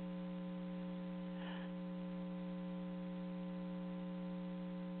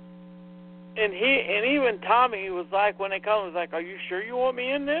 And even Tommy was like, when they come, was like, "Are you sure you want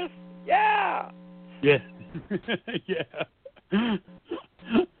me in this?" Yeah. Yeah. Yeah.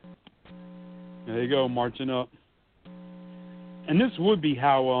 There you go, marching up. And this would be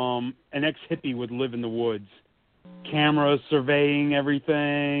how an ex-hippie would live in the woods. Cameras surveying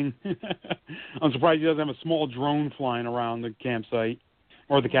everything. I'm surprised he doesn't have a small drone flying around the campsite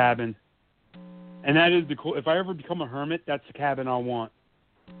or the cabin. And that is the cool. If I ever become a hermit, that's the cabin I want.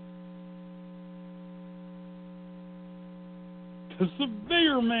 The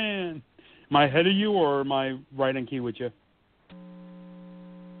Surveyor Man. Am I ahead of you, or am I right on key with you?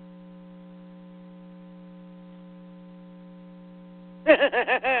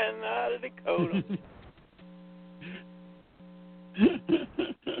 Not a Dakota.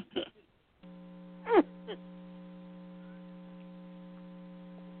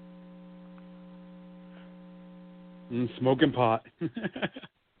 Smoking pot.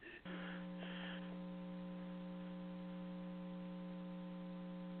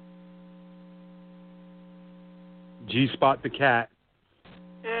 G-Spot the cat.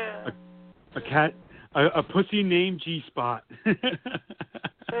 Yeah. A cat, a pussy named G-Spot.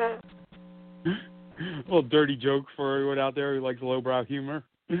 Little dirty joke for everyone out there who likes lowbrow humor.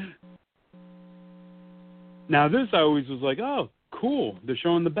 Now this I always was like, oh, cool, they're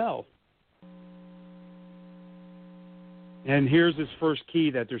showing the bell. And here's his first key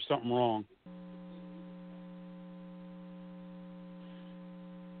that there's something wrong.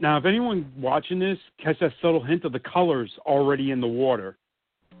 Now, if anyone watching this catch that subtle hint of the colors already in the water,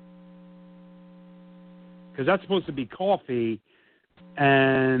 because that's supposed to be coffee,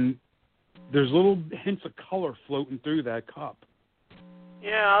 and there's little hints of color floating through that cup.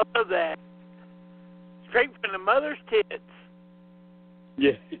 Yeah, I love that. Straight from the mother's tits.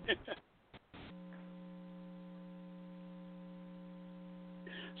 Yeah.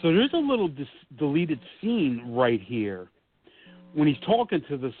 So there's a little deleted scene right here. When he's talking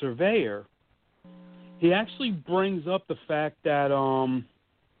to the surveyor, he actually brings up the fact that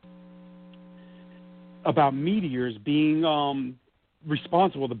about meteors being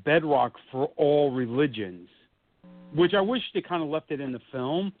responsible, the bedrock for all religions, which I wish they kind of left it in the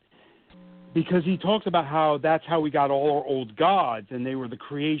film, because he talks about how that's how we got all our old gods, and they were the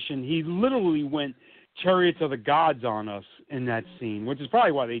creation. He literally went chariots of the gods on us in that scene, which is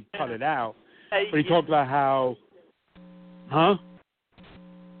probably why they cut it out. But he talked about how,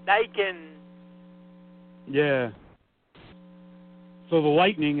 They can. Yeah. So the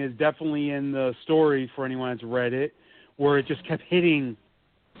lightning is definitely in the story for anyone that's read it, where it just kept hitting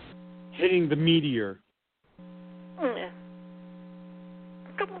the meteor. Yeah.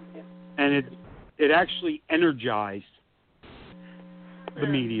 Come on. And it actually energized the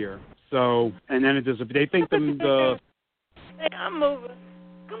meteor. So, and then it just, they think the Hey, I'm moving.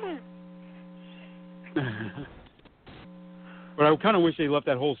 Come on. But I kind of wish they left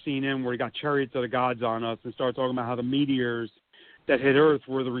that whole scene in where he got chariots of the gods on us and started talking about how the meteors that hit Earth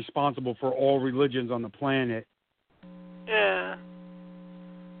were the responsible for all religions on the planet. Yeah.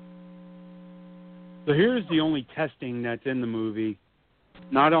 So here's the only testing that's in the movie,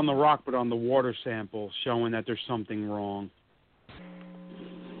 not on the rock, but on the water sample, showing that there's something wrong.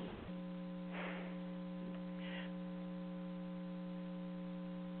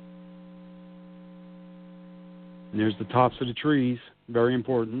 And there's the tops of the trees, very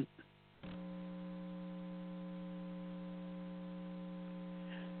important.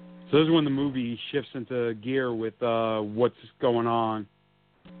 So this is when the movie shifts into gear with what's going on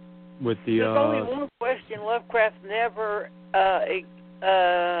with the... There's only one question Lovecraft never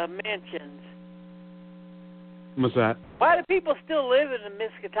mentions. What's that? Why do people still live in the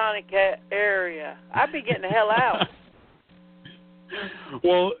Miskatonic area? I'd be getting the hell out.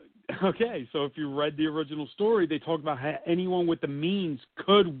 Well, okay, so if you read the original story, they talk about how anyone with the means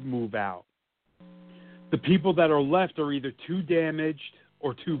could move out. The people that are left are either too damaged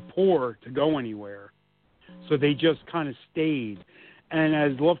or too poor to go anywhere. So they just kind of stayed. And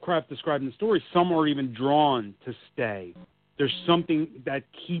as Lovecraft described in the story, some are even drawn to stay. There's something that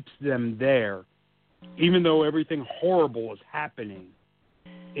keeps them there. Even though everything horrible is happening,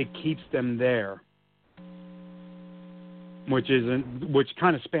 it keeps them there. Which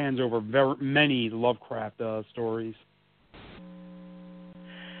kind of spans over many Lovecraft stories.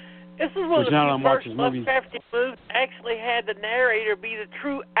 This is one of the first Lovecraftian movies actually had the narrator be the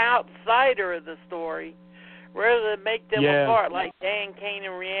true outsider of the story, rather than make them apart, like Dan Kane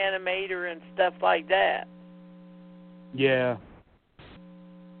and Reanimator and stuff like that. Yeah.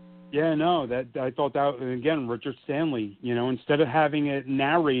 Yeah, no, I thought that, again, Richard Stanley, instead of having it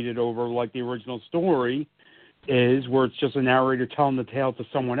narrated over like the original story is, where it's just a narrator telling the tale to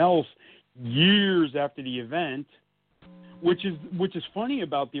someone else years after the event, which is funny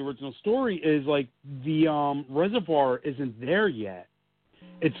about the original story is like the reservoir isn't there yet.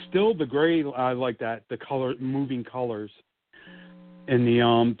 It's still the gray. I like that, the color, moving colors in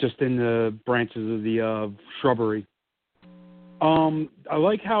the just in the branches of the shrubbery. I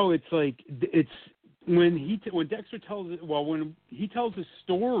like how it's like it's when Dexter tells it. Well, when he tells his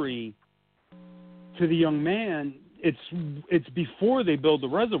story to the young man, it's before they build the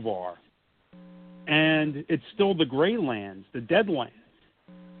reservoir, and it's still the gray lands, the dead lands,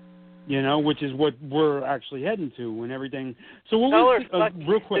 which is what we're actually heading to and everything. So what was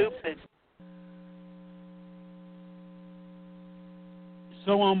real quick? Stupid.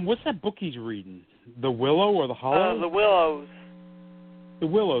 So what's that book he's reading? The Willow or the Hollow? The Willows. The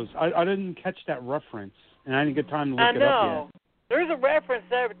Willows. I didn't catch that reference, and I didn't get time to look it up yet. I know. There's a reference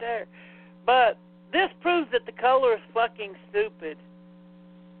over there, but this proves that the color is fucking stupid.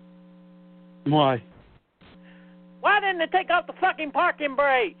 Why? Why didn't they take off the fucking parking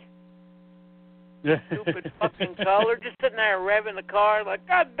brake? Stupid fucking color. Just sitting there revving the car like,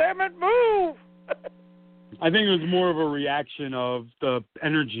 God damn it, move! I think it was more of a reaction of the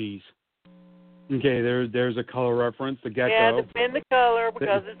energies. Okay, there's a color reference, the gecko. Yeah, defend the color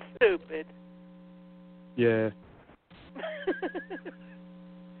because it's stupid. Yeah.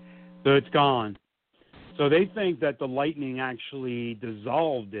 So it's gone. So they think that the lightning actually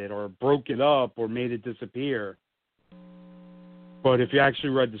dissolved it or broke it up or made it disappear. But if you actually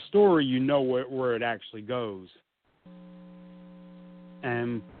read the story, you know where it actually goes.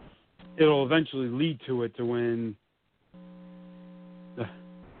 And it'll eventually lead to it to when...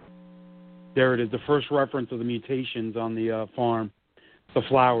 There it is, the first reference of the mutations on the farm, the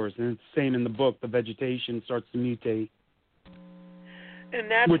flowers. And it's the same in the book. The vegetation starts to mutate.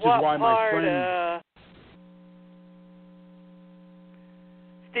 And that's which what is why part my friend...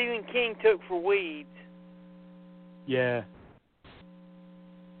 Stephen King took for weeds. Yeah.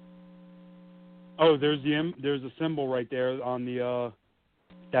 Oh, there's a symbol right there on the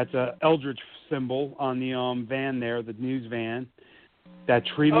that's a Eldritch symbol on the van there, the news van. That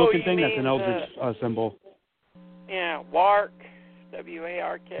tree-looking thing, that's an Eldritch symbol. Yeah, WARK,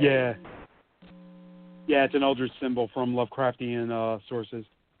 W-A-R-K. Yeah. Yeah, it's an Eldritch symbol from Lovecraftian sources.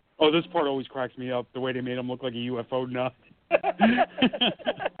 Oh, this part always cracks me up, the way they made him look like a UFO nut.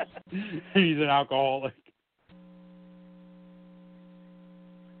 He's an alcoholic.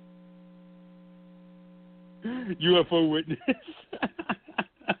 UFO witness.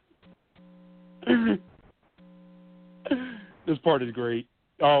 This part is great.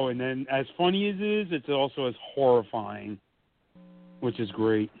 Oh, and then as funny as it is, it's also as horrifying, which is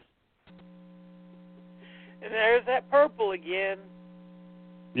great. And there's that purple again.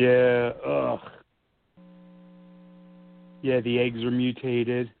 Yeah, ugh. Yeah, the eggs are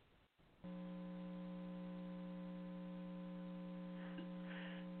mutated.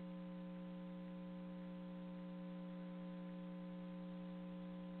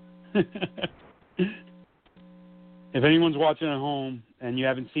 If anyone's watching at home and you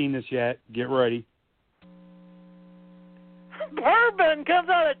haven't seen this yet, get ready. Bourbon comes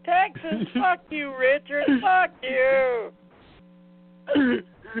out of Texas. Fuck you, Richard. Fuck you. And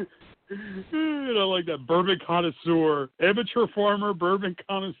I like that. Bourbon connoisseur. Amateur farmer, bourbon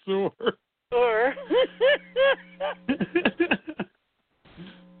connoisseur. Or.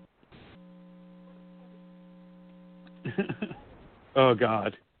 Oh,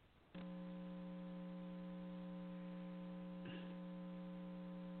 God.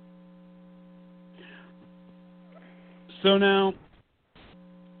 So now...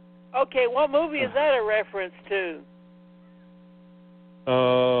 Okay, what movie is that a reference to?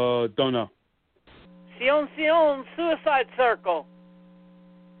 Don't know. Sion, Suicide Circle.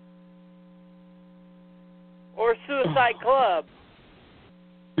 Or Suicide Club.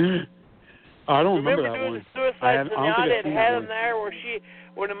 I don't remember that doing one. The Suicide Sonata at Heaven there,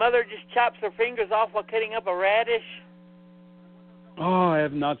 where the mother just chops her fingers off while cutting up a radish? Oh, I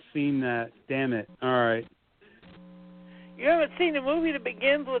have not seen that. Damn it. All right. You haven't seen a movie that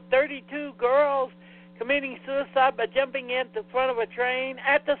begins with 32 girls committing suicide by jumping in the front of a train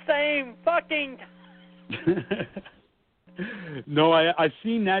at the same fucking time? No, I've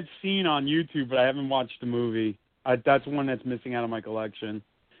seen that scene on YouTube, but I haven't watched the movie. That's one that's missing out of my collection.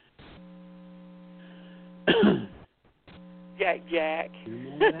 Jack.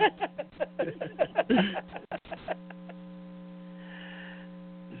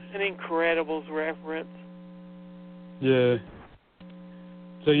 An Incredibles reference. Yeah.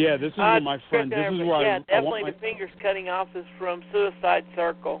 So yeah, this is where my friend. This is where yeah, definitely the fingers cutting off is from Suicide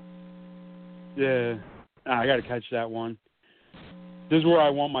Circle. Yeah, I got to catch that one. This is where I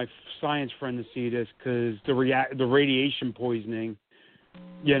want my science friend to see this, because the radiation poisoning.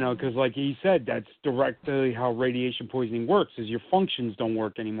 You know, because like he said, that's directly how radiation poisoning works. Is your functions don't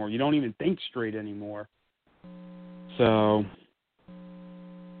work anymore. You don't even think straight anymore. So.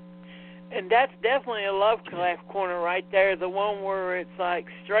 And that's definitely a Lovecraft corner right there. The one where it's like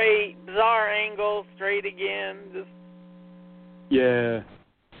straight, bizarre angle, straight again. Just... Yeah.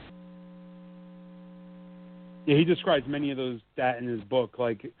 Yeah, he describes many of that in his book,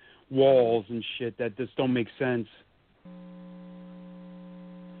 like walls and shit that just don't make sense.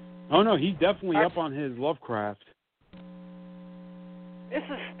 Oh, no, he's definitely up on his Lovecraft. This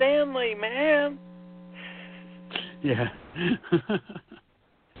is Stanley, man. Yeah.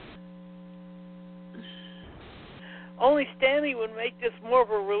 Only Stanley would make this more of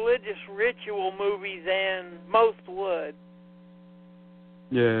a religious ritual movie than most would.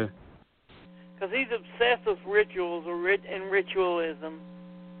 Yeah. Because he's obsessed with rituals and ritualism.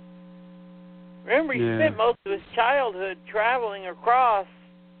 Remember, he spent most of his childhood traveling across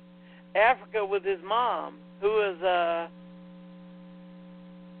Africa with his mom, who is a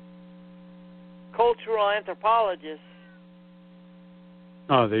cultural anthropologist.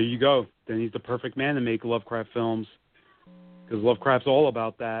 Oh, there you go. Then he's the perfect man to make Lovecraft films. Because Lovecraft's all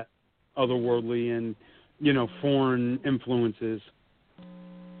about that, otherworldly and, foreign influences.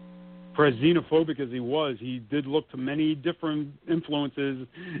 for as xenophobic as he was, he did look to many different influences,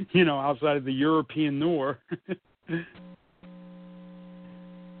 you know, outside of the European Noir.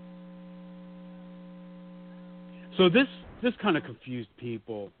 So this kind of confused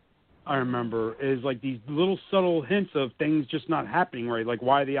people, I remember, is like these little subtle hints of things just not happening right. Like,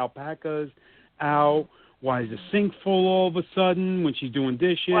 why are the alpacas out? Why is the sink full all of a sudden when she's doing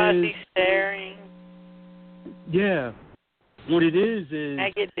dishes? Why is he staring? Yeah. What it is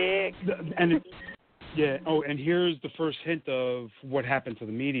Naked dick. And it, yeah. Oh, and here's the first hint of what happened to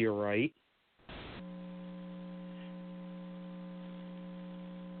the meteorite.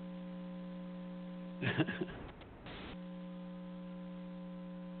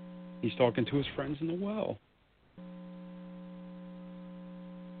 He's talking to his friends in the well.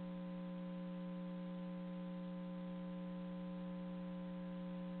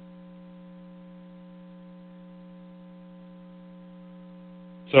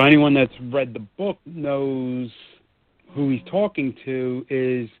 So anyone that's read the book knows who he's talking to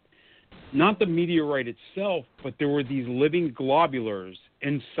is not the meteorite itself, but there were these living globulars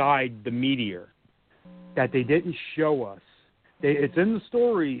inside the meteor that they didn't show us. It's in the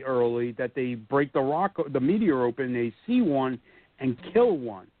story early that they break the meteor open, they see one and kill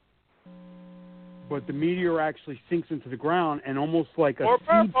one. But the meteor actually sinks into the ground and almost like a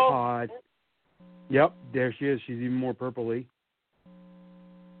seed pod. Yep, there she is. She's even more purpley.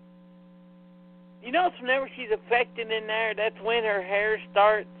 You know, it's whenever she's affected in there, that's when her hair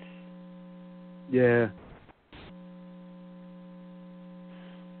starts. Yeah.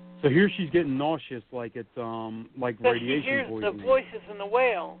 So here she's getting nauseous, like it's like radiation she hears poisoning. the voices in the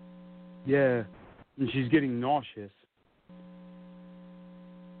well. Yeah, and she's getting nauseous.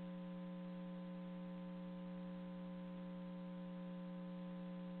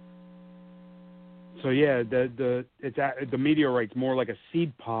 So yeah, the meteorite's more like a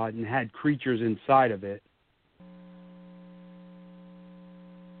seed pod and had creatures inside of it.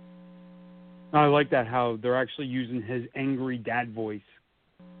 I like that how they're actually using his angry dad voice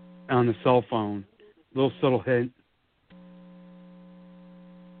on the cell phone. Little subtle hint.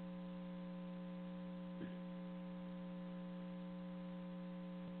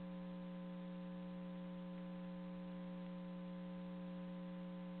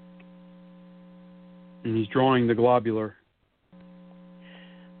 And he's drawing the globular.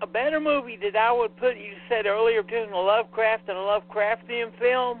 A better movie that I would put, you said earlier, between a Lovecraft and a Lovecraftian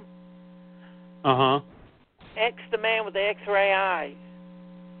film. Uh-huh. X, the Man with the X-Ray Eyes.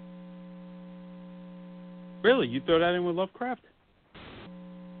 Really? You throw that in with Lovecraft?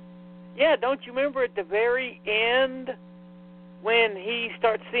 Yeah, don't you remember at the very end when he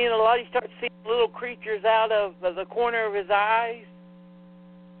starts seeing little creatures out of the corner of his eyes?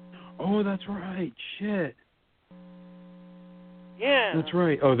 Oh, that's right. Shit. Yeah. That's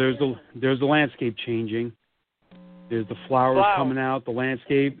right. Oh, there's the landscape changing. There's the flowers coming out, the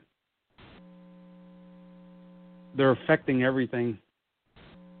landscape. They're affecting everything.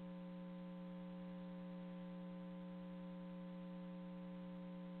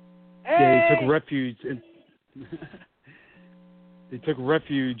 Hey! Yeah, they took refuge. They took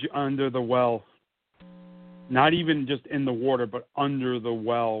refuge under the well. Not even just in the water, but under the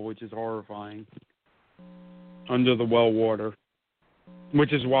well, which is horrifying. Under the well water.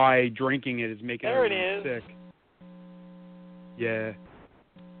 Which is why drinking it is making everyone sick. Yeah.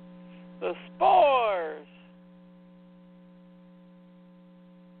 The spores.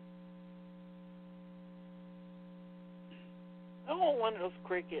 I want one of those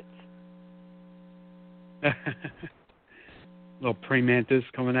crickets. Little praying mantis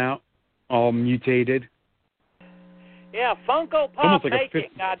coming out, all mutated. Yeah, Funko Pop, like make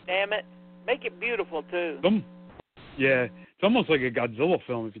it, goddammit. Make it beautiful, too. Yeah, it's almost like a Godzilla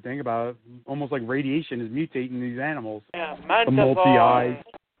film if you think about it. Almost like radiation is mutating these animals. Yeah, the multi-eyes.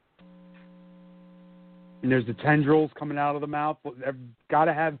 And there's the tendrils coming out of the mouth.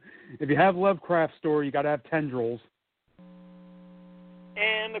 If you have Lovecraft story, you got to have tendrils.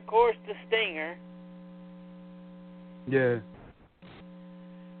 And, of course, the stinger. Yeah.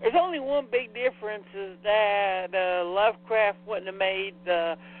 There's only one big difference is that Lovecraft wouldn't have made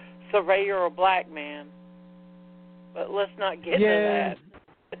the Surveyor a black man. But let's not get to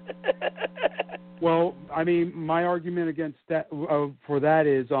that. Well, I mean, my argument against that for that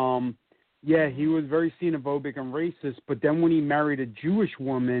is, yeah, he was very xenophobic and racist, but then when he married a Jewish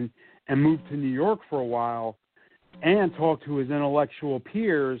woman and moved to New York for a while and talked to his intellectual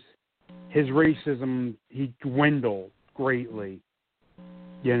peers, his racism, he dwindled greatly.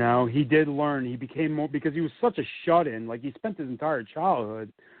 You know, he did learn. He became more, because he was such a shut-in. Like, he spent his entire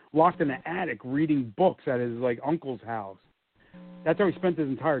childhood locked in the attic reading books at his, like, uncle's house. That's how he spent his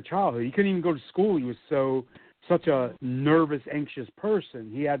entire childhood. He couldn't even go to school. He was such a nervous, anxious person.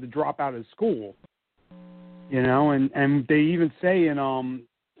 He had to drop out of school. You know, and they even say in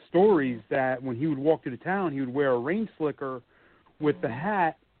stories that when he would walk through the town, he would wear a rain slicker with the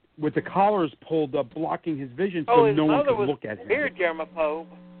hat, with the collars pulled up, blocking his vision so no one could look at him. Weird germaphobe.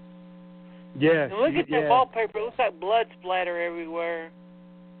 Yeah. And look at that wallpaper. It looks like blood splatter everywhere.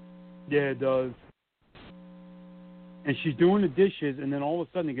 Yeah, it does. And she's doing the dishes, and then all of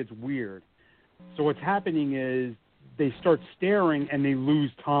a sudden it gets weird. So what's happening is they start staring, and they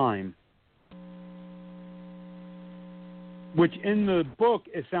lose time. Which in the book,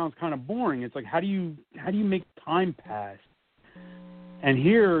 it sounds kind of boring. It's like, how do you make time pass? And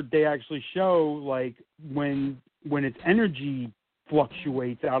here they actually show, like, when its energy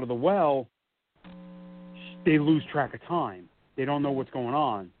fluctuates out of the well, they lose track of time. They don't know what's going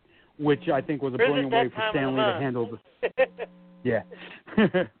on, which I think was a brilliant way for Stanley to handle the... Yeah.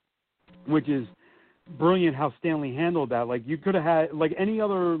 Which is brilliant how Stanley handled that. Like, you could have had, like, any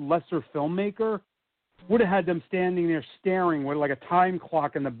other lesser filmmaker would have had them standing there staring with, like, a time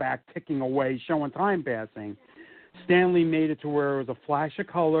clock in the back ticking away, showing time passing. Stanley made it to where it was a flash of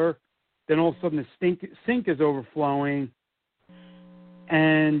color. Then all of a sudden the sink is overflowing,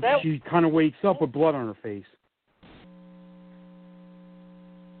 and she kind of wakes up with blood on her face.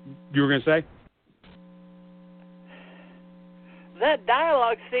 You were going to say? That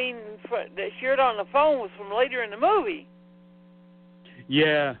dialogue scene that shared on the phone was from later in the movie.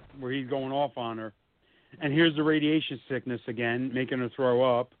 Yeah, where he's going off on her. And here's the radiation sickness again, making her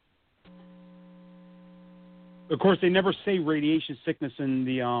throw up. Of course, they never say radiation sickness in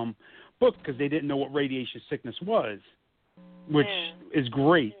the book because they didn't know what radiation sickness was, which is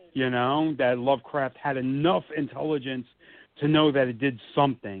great, you know, that Lovecraft had enough intelligence to know that it did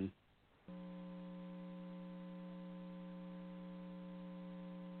something.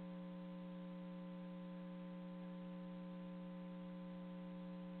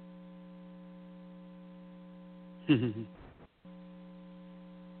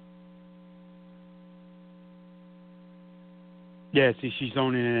 Yeah, see, she's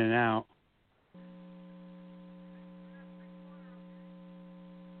zoning in and out.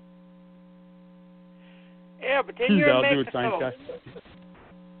 Yeah, but then you're in Mexico.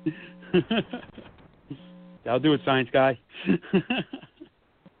 That'll do it, science guy.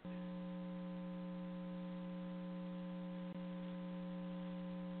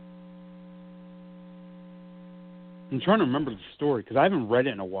 I'm trying to remember the story because I haven't read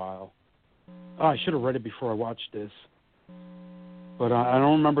it in a while. Oh, I should have read it before I watched this. But I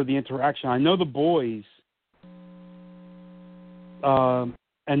don't remember the interaction. I know the boys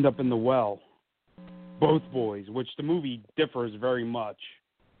end up in the well. Both boys, which the movie differs very much.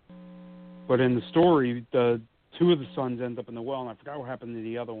 But in the story, the two of the sons end up in the well, and I forgot what happened to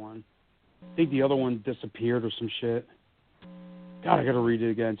the other one. I think the other one disappeared or some shit. God, I got to read it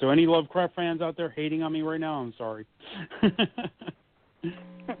again. So any Lovecraft fans out there hating on me right now, I'm sorry.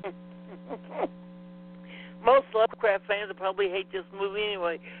 Most Lovecraft fans will probably hate this movie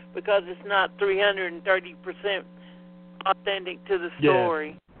anyway because it's not 330% authentic to the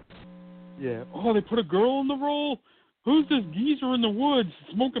story. Yeah. Oh, they put a girl in the role? Who's this geezer in the woods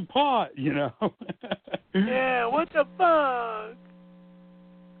smoking pot, you know? Yeah, what the fuck?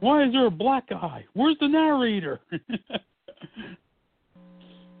 Why is there a black guy? Where's the narrator?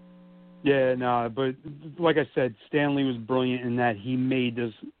 Yeah, no, but like I said, Stanley was brilliant in that he made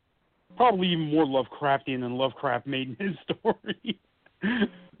this probably even more Lovecraftian than Lovecraft made in his story.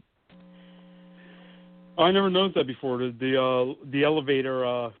 I never noticed that before, the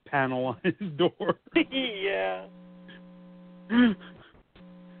elevator panel on his door. Yeah.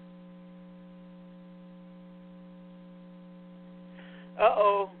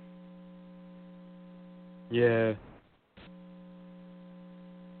 Uh-oh. Yeah.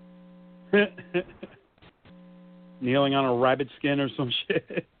 Kneeling on a rabbit skin or some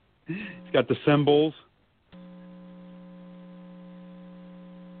shit. He's got the symbols.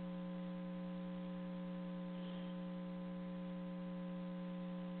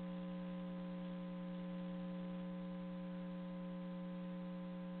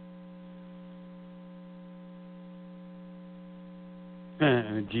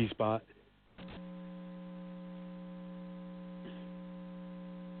 G-spot.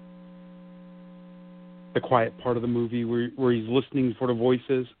 The quiet part of the movie where he's listening for the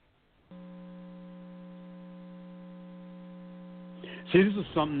voices. See, this is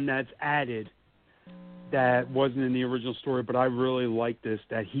something that's added that wasn't in the original story, but I really like this,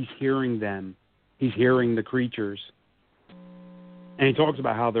 that he's hearing them. He's hearing the creatures. And he talks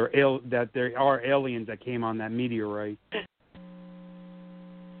about how they are aliens that came on that meteorite.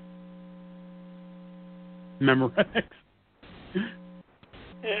 Memorex.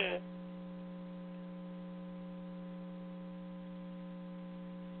 Yeah.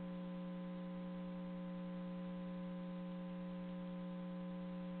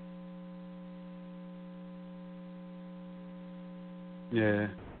 Yeah.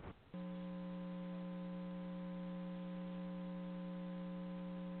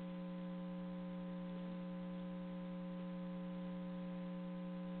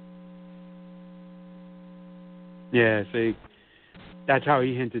 Yeah, see, that's how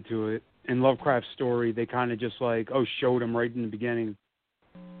he hinted to it. In Lovecraft's story, they kind of just like, showed him right in the beginning.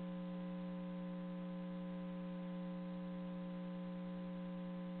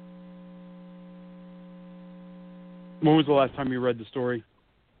 When was the last time you read the story?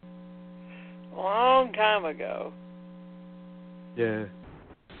 A long time ago. Yeah.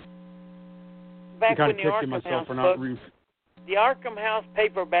 Back I'm when the kind of Arkham kicking myself House for not books, the Arkham House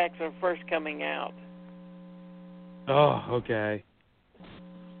paperbacks are first coming out. Oh, okay.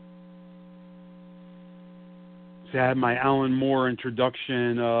 See, I had my Alan Moore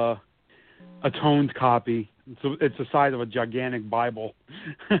introduction, a toned copy. It's the size of a gigantic Bible.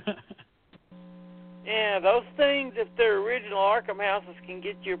 Yeah, those things, if they're original Arkham houses, can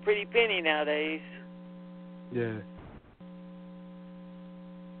get you a pretty penny nowadays. Yeah.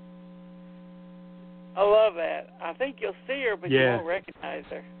 I love that. I think you'll see her, but you Yeah. won't recognize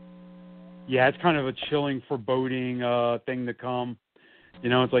her. Yeah, it's kind of a chilling, foreboding thing to come. You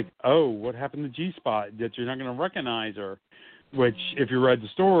know, it's like, what happened to G-Spot? That you're not going to recognize her. Which, if you read the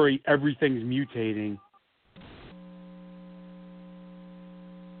story, everything's mutating.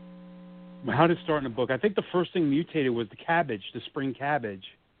 How did it start in the book? I think the first thing mutated was the cabbage, the spring cabbage,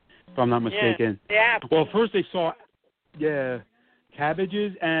 if I'm not mistaken. Yeah. Well, first they saw,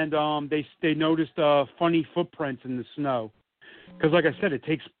 cabbages, and they noticed funny footprints in the snow. Because, like I said, it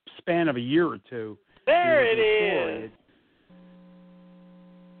takes a span of a year or two. There it is.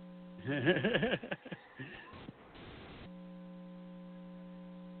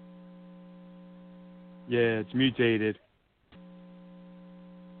 Yeah, it's mutated.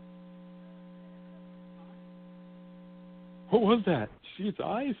 What was that? See its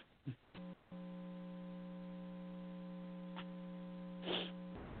eyes?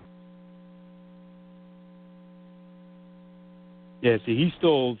 Yeah, see, he's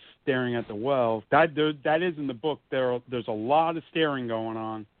still staring at the well. That is in the book. There's a lot of staring going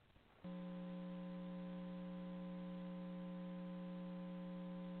on.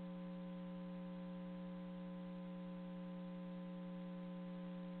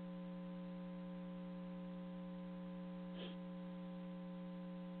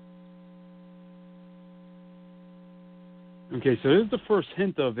 Okay, so this is the first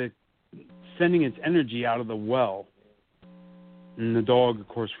hint of it sending its energy out of the well. And the dog, of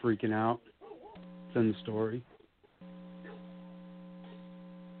course, freaking out. It's in the story.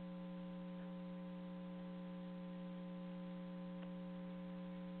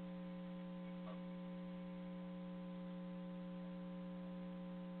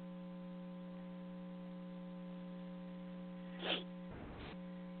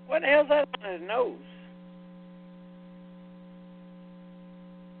 What the hell's that on his nose?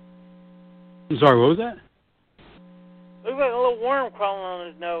 I'm sorry, what was that? Looks like a little worm crawling on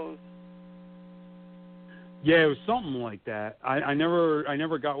his nose. Yeah, it was something like that. I never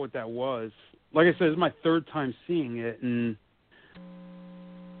got what that was. Like I said, it's my third time seeing it, and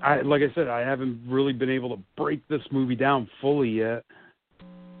I haven't really been able to break this movie down fully yet,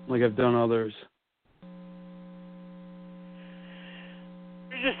 like I've done others.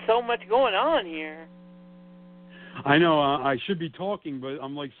 There's just so much going on here. I know I should be talking, but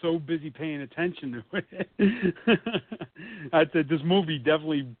I'm like so busy paying attention to it. That's it. This movie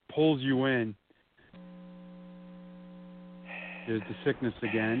definitely pulls you in. There's the sickness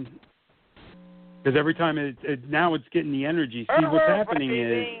again, because every time now it's getting the energy. See, what's happening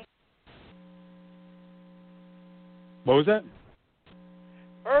is. What was that?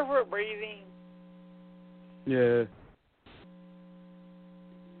 Pervert breathing. Yeah.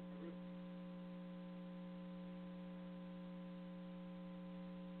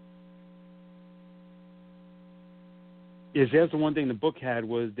 Yes, that's the one thing the book had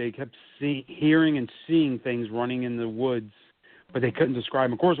was they kept hearing and seeing things running in the woods, but they couldn't describe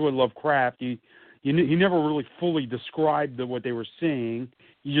them. Of course, with Lovecraft, he never really fully described what they were seeing.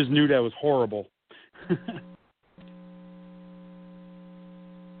 You just knew that was horrible.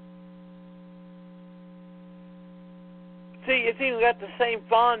 See, it's even got the same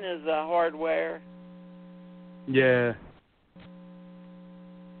font as the hardware. Yeah.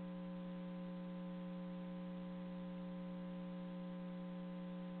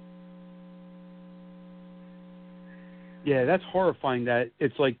 Yeah, that's horrifying that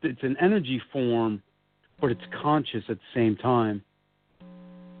it's like it's an energy form, but it's conscious at the same time.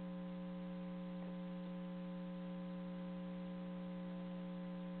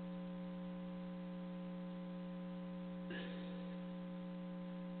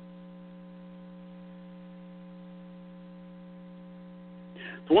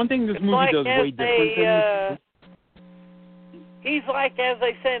 The one thing this movie like does way different than he's like, as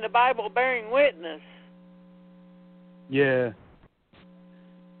they say in the Bible, bearing witness. Yeah.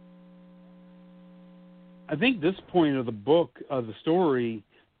 I think this point of the book, of the story,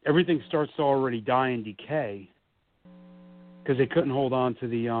 everything starts to already die and decay because they couldn't hold on to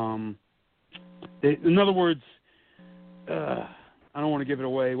the. In other words, I don't want to give it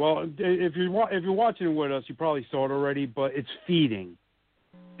away. Well, if you're watching it with us, you probably saw it already. But it's feeding.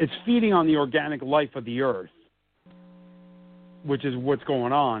 It's feeding on the organic life of the earth, which is what's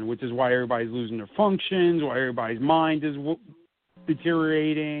going on. Which is why everybody's losing their functions. Why everybody's mind is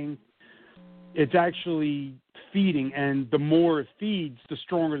deteriorating. It's actually feeding, and the more it feeds, the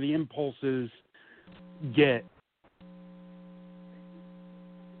stronger the impulses get.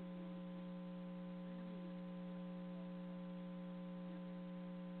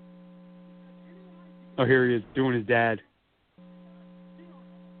 Oh, here he is, doing his dad.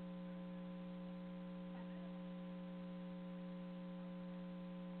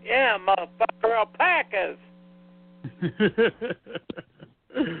 Yeah, motherfucker, alpacas.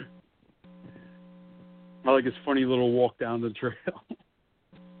 I like his funny little walk down the trail.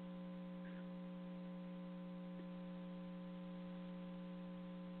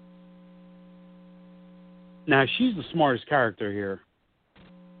 Now, she's the smartest character here.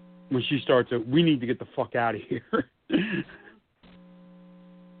 When she starts it, we need to get the fuck out of here.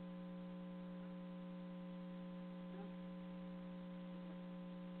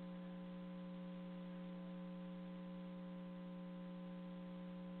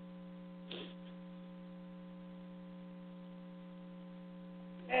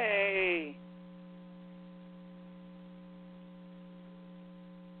 Hey.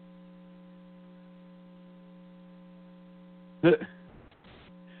 Like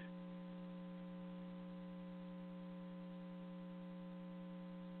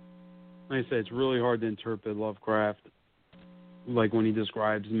I said, it's really hard to interpret Lovecraft, like when he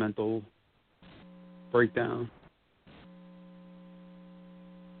describes mental breakdown.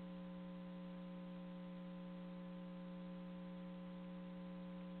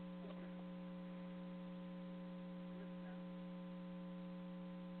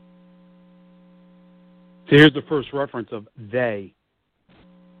 So here's the first reference of they,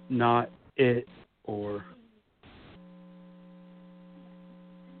 not it or...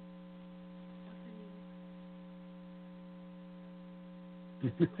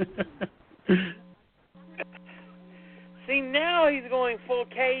 See, now he's going full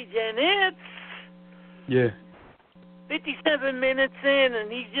cage, and it's 57 minutes in,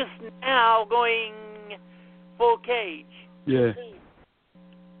 and he's just now going full cage. Yeah,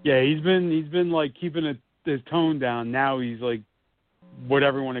 he's been like keeping his tone down. Now he's like what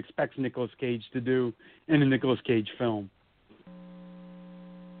everyone expects Nicolas Cage to do in a Nicolas Cage film.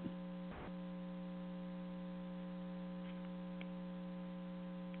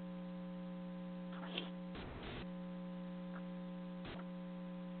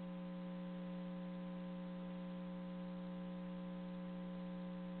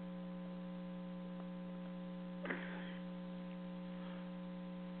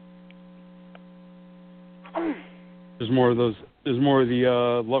 There's more of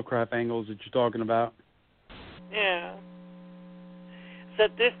the Lovecraft angles that you're talking about. Yeah.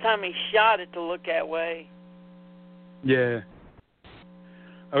 Except this time he shot it to look that way. Yeah.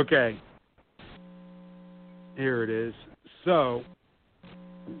 Okay. Here it is. So,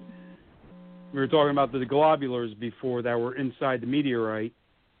 we were talking about the globulars before that were inside the meteorite,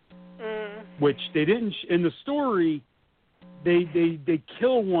 which they didn't, in the story, they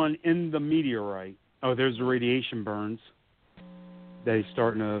kill one in the meteorite. Oh, there's the radiation burns that is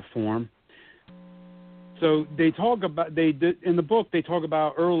starting to form. So they talk about, in the book, they talk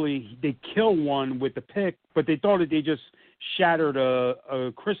about early, they kill one with the pick, but they thought that they just shattered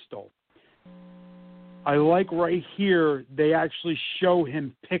a crystal. I like right here, they actually show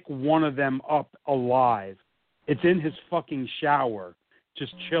him pick one of them up alive. It's in his fucking shower,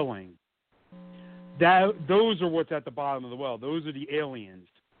 just chilling. Those are what's at the bottom of the well. Those are the aliens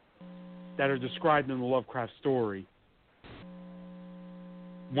that are described in the Lovecraft story.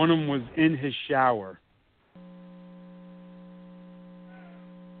 One of them was in his shower.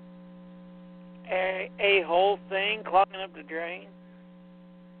 A whole thing clogging up the drain?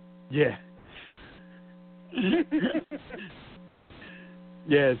 Yeah.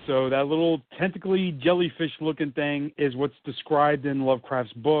 Yeah, so that little tentacly jellyfish-looking thing is what's described in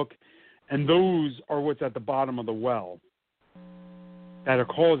Lovecraft's book, and those are what's at the bottom of the well that are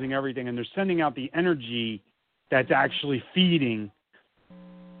causing everything, and they're sending out the energy that's actually feeding.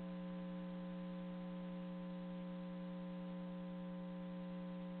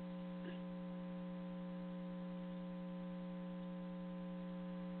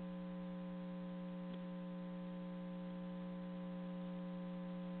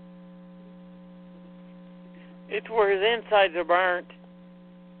 It's where his insides are burnt.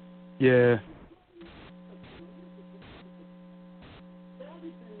 Yeah.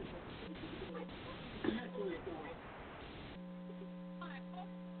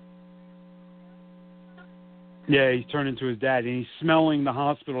 Yeah, he's turned into his dad, and he's smelling the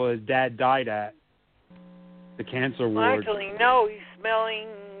hospital his dad died at, the cancer ward. Actually, no, he's smelling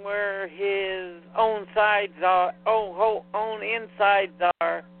where his own sides are, own insides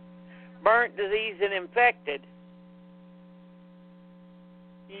are burnt, diseased, and infected.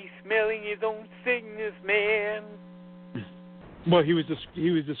 He's smelling his own sickness, man. Well, he was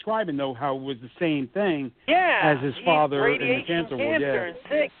describing, though, how it was the same thing as his father in the cancer ward. Yeah, and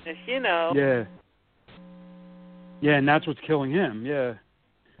sickness, you know. Yeah. Yeah, and that's what's killing him. Yeah.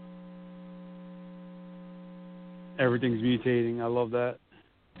 Everything's mutating. I love that.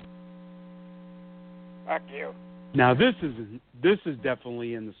 Fuck you. Now this is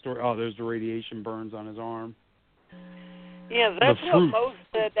definitely in the story. Oh, there's the radiation burns on his arm. Yeah, that's what most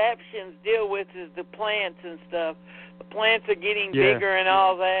adaptions deal with is the plants and stuff. The plants are getting bigger and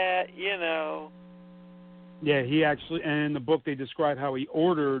all that, you know. Yeah, he actually, and in the book they describe how he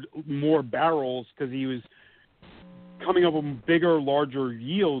ordered more barrels because he was coming up with bigger, larger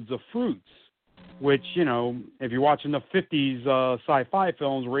yields of fruits, which, you know, if you're watching the 50s sci-fi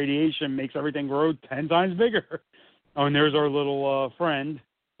films, radiation makes everything grow 10 times bigger. Oh, and there's our little friend,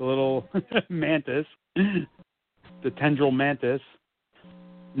 the little mantis, the tendril mantis.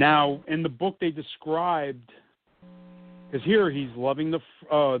 Now, in the book they described, because here he's loving the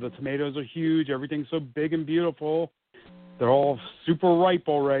tomatoes are huge, everything's so big and beautiful. They're all super ripe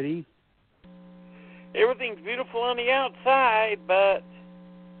already. Everything's beautiful on the outside, but...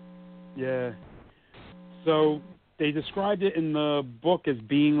 Yeah. So they described it in the book as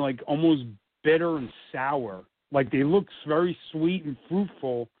being like almost bitter and sour. Like they look very sweet and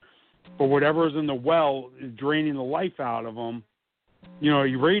fruitful, but whatever's in the well is draining the life out of them. You know,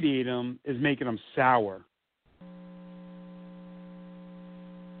 irradiate them is making them sour.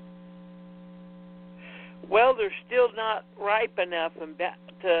 Well, they're still not ripe enough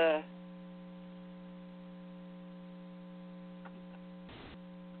to...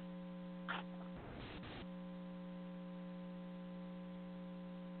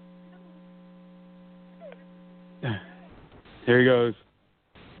 There he goes.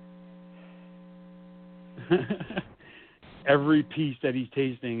 Every piece that he's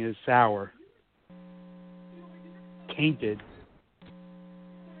tasting is sour. Tainted.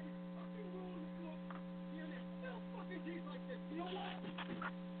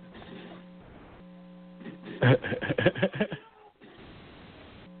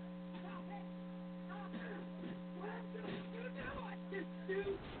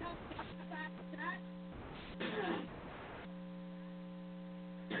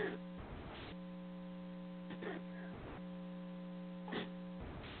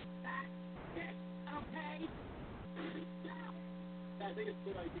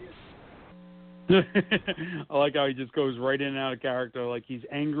 I like how he just goes right in and out of character. Like he's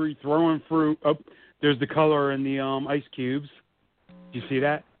angry, throwing fruit. Oh, there's the color in the ice cubes. Do you see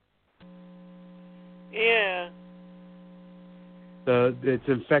that? Yeah. It's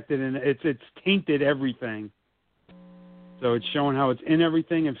infected and it's tainted everything. So it's showing how it's in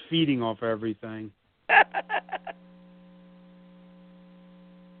everything and feeding off everything.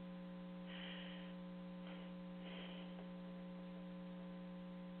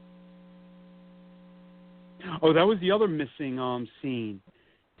 Oh, that was the other missing scene.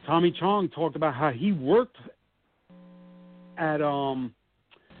 Tommy Chong talked about how he worked at the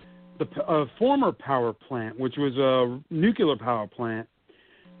former power plant, which was a nuclear power plant,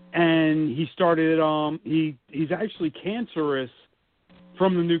 and he started. He's actually cancerous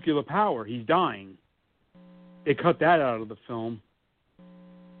from the nuclear power. He's dying. They cut that out of the film,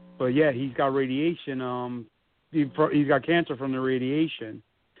 but yeah, he's got radiation. He's got cancer from the radiation.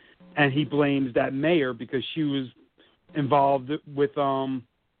 And he blames that mayor because she was involved with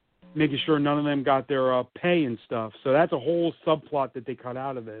making sure none of them got their pay and stuff. So that's a whole subplot that they cut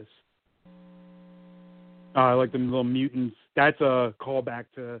out of this. I like them little mutants. That's a callback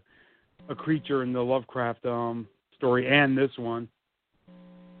to a creature in the Lovecraft story and this one.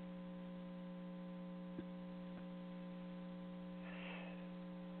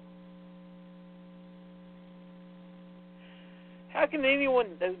 How can anyone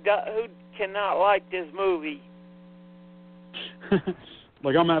who cannot like this movie?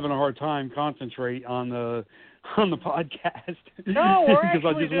 Like, I'm having a hard time concentrate on the podcast. No, we're because I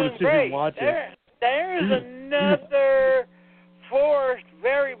actually just doing want to sit great. and watch it. There's another forced,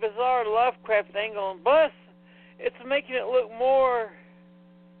 very bizarre Lovecraft angle, and plus, it's making it look more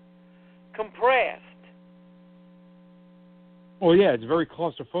compressed. Well, yeah, it's very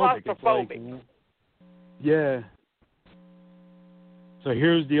claustrophobic. Claustrophobic. It's like, yeah. So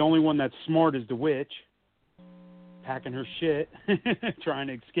here's the only one that's smart is the witch, packing her shit, trying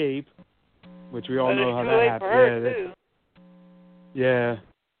to escape, which we all know how that happens. For her too. Yeah.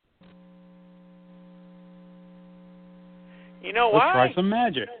 You know Let's why? try some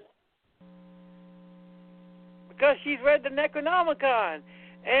magic. Because she's read the Necronomicon.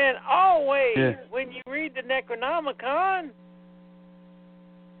 And always, when you read the Necronomicon,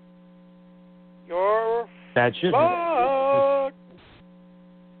 you're bad shit. fucked.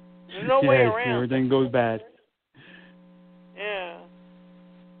 There's no way around everything goes bad. Yeah.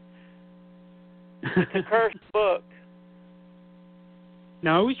 It's a cursed book.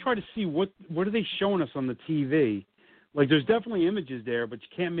 Now, I always try to see what are they showing us on the TV. Like, there's definitely images there, but you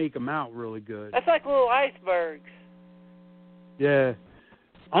can't make them out really good. That's like little icebergs. Yeah.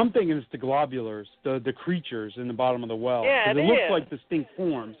 I'm thinking it's the globulars, the creatures in the bottom of the well. Yeah, it looks like distinct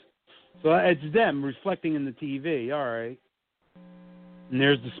forms. So it's them reflecting in the TV. All right. And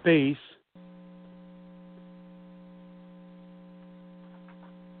there's the space.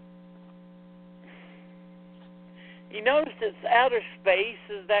 You notice its outer space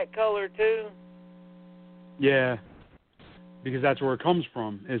is that color too? Yeah. Because that's where it comes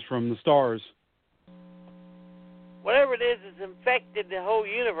from. It's from the stars. Whatever it is, it's infected the whole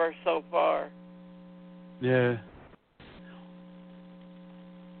universe so far. Yeah.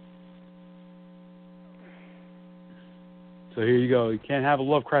 So here you go. You can't have a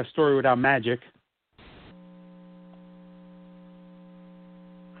Lovecraft story without magic.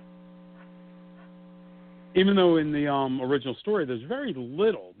 Even though in the original story there's very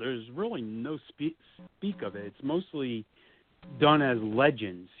little, there's really no speak of it. It's mostly done as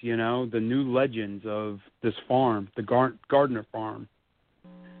legends, you know, the new legends of this farm, the Gardner farm.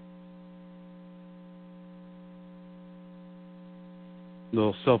 A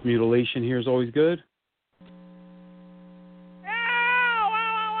little self-mutilation here is always good.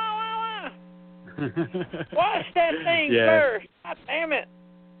 Wash that thing first. God damn it.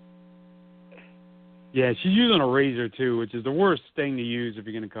 Yeah, she's using a razor, too, which is the worst thing to use if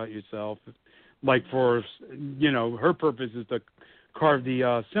you're going to cut yourself. Like, for, you know, her purpose is to carve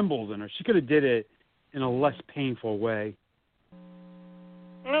the symbols in her. She could have did it in a less painful way.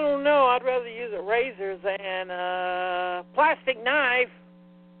 I don't know. I'd rather use a razor than a plastic knife.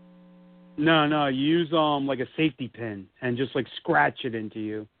 No, you use like a safety pin and just, like, scratch it into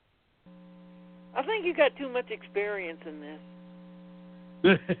you. I think you got too much experience in this.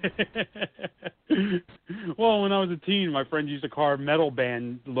 Well, when I was a teen, my friends used to carve metal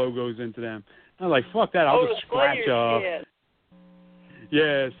band logos into them. I was like, fuck that, I'll just scratch shit.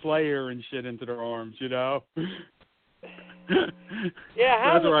 Yeah, Slayer and shit into their arms, you know? Yeah,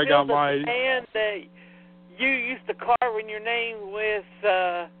 how that's where I got my band that you used to carve in your name with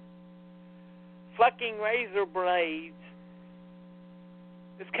fucking razor blades.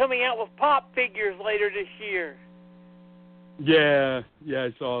 It's coming out with pop figures later this year. Yeah,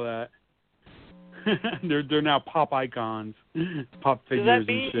 I saw that. they're now pop icons, pop figures and shit. Does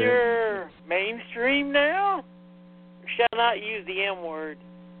that mean you're mainstream now? Or shall not use the M word?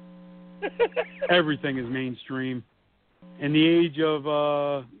 Everything is mainstream. In the age of,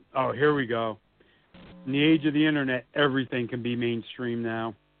 here we go. In the age of the internet, everything can be mainstream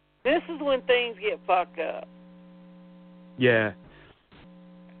now. This is when things get fucked up. Yeah.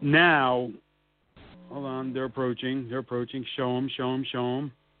 Now, hold on, they're approaching. Show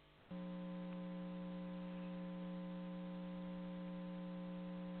them.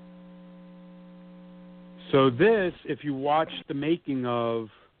 So this, if you watch the making of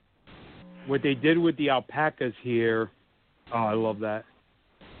what they did with the alpacas here, I love that,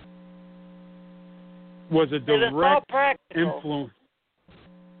 was a direct influence.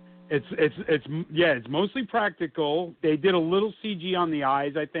 It's mostly practical. They did a little CG on the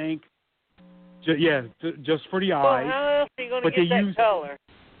eyes, I think. Just for the eyes. Well, how else are you going to get that color?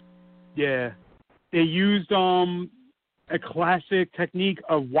 Yeah. They used a classic technique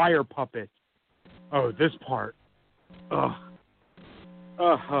of wire puppets. Oh, this part.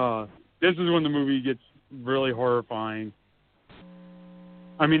 This is when the movie gets really horrifying.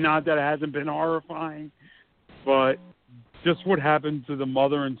 I mean, not that it hasn't been horrifying, but just what happened to the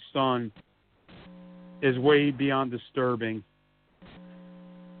mother and son is way beyond disturbing.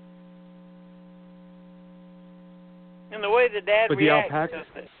 And the way the dad But reacts the alpaca,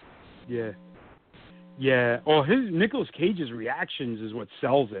 to it. yeah. Yeah. Well, Nicolas Cage's reactions is what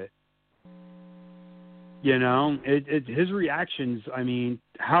sells it. You know, his reactions, I mean,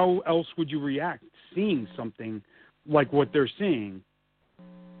 how else would you react seeing something like what they're seeing?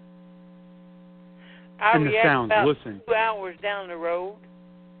 I and the react sounds, about listen. 2 hours down the road.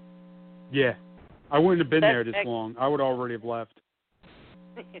 Yeah. I wouldn't have been That's there this long. I would already have left.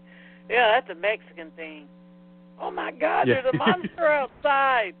 Yeah, that's a Mexican thing. Oh, my God, Yeah. there's a monster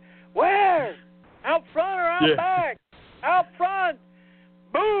outside. Where? Out front or out back? Out front.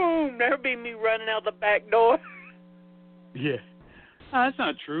 Boom! There'll be me running out the back door. Yeah. Oh, that's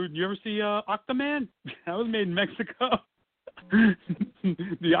not true. Did you ever see Octoman? That was made in Mexico.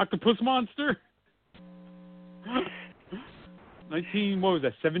 The octopus monster.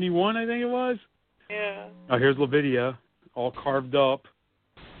 71, I think it was? Yeah. Oh, here's Lavidia, all carved up.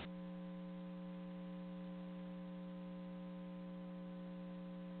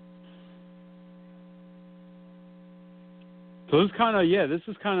 So this is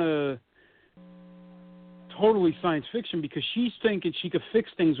kind of totally science fiction because she's thinking she could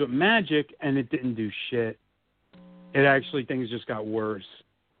fix things with magic and it didn't do shit. It actually, things just got worse.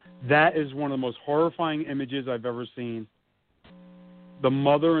 That is one of the most horrifying images I've ever seen. The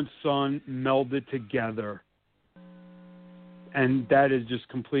mother and son melded together. And that is just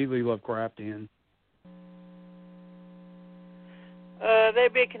completely Lovecraftian.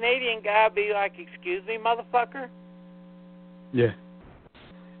 There'd be a Canadian guy be like, excuse me, motherfucker? Yeah.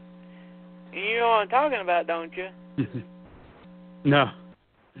 You know what I'm talking about, don't you? No.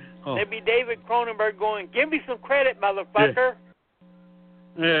 Oh. There'd be David Cronenberg going, give me some credit, motherfucker.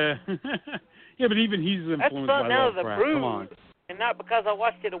 Yeah. Yeah, but even he's influenced that's something by out of the Lovecraft. Brood. Come on. And not because I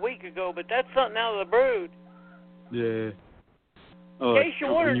watched it a week ago, but that's something out of the Brood. Yeah. Oh, In case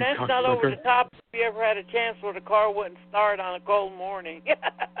you're wondering, you that's not over cocksucker. the top if you ever had a chance where the car wouldn't start on a cold morning.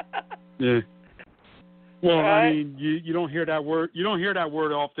 Yeah. Well, Right. I mean, you don't hear that word. You don't hear that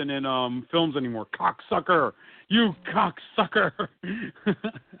word often in films anymore. Cocksucker, you cocksucker.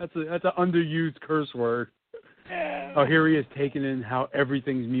 That's an underused curse word. Oh, here he is taking in how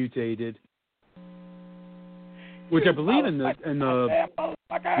everything's mutated, which I believe in the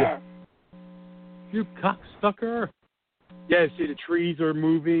yeah. You cocksucker. Yeah, see the trees are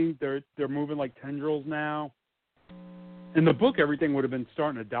moving. They're moving like tendrils now. In the book, everything would have been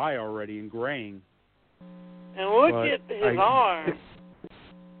starting to die already and graying. And look at his arm.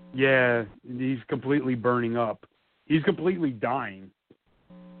 Yeah, he's completely burning up. He's completely dying.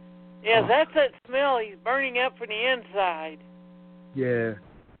 Yeah, that's that smell. He's burning up from the inside. Yeah.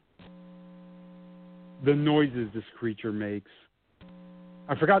 The noises this creature makes.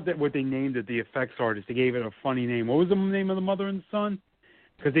 I forgot what they named it, the effects artist. They gave it a funny name. What was the name of the mother and son?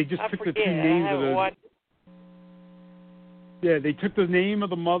 Because they just took the two names of the... Yeah, they took the name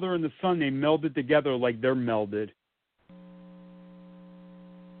of the mother and the son. They melded together like they're melded.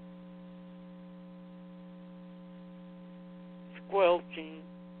 Squelching.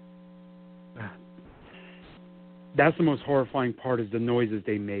 That's the most horrifying part is the noises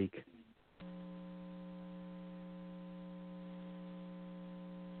they make.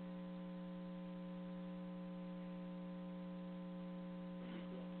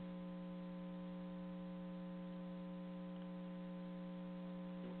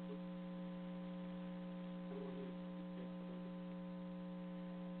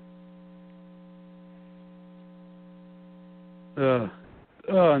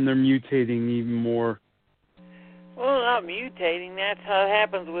 And they're mutating even more. Well, not mutating. That's how it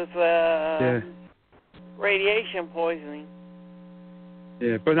happens with radiation poisoning.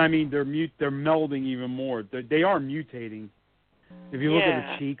 Yeah, but I mean, they're melding even more. They are mutating. If you look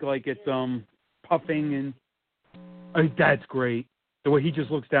at the cheek, like it's puffing, and that's great. The way he just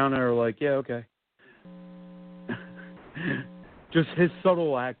looks down at her, like, yeah, okay. Just his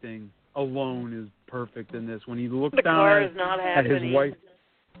subtle acting alone is perfect in this. When he looks down at his wife,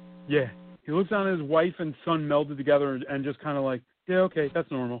 yeah, he looks down at his wife and son melded together and just kind of like, yeah, okay, that's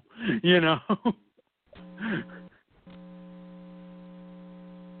normal, you know.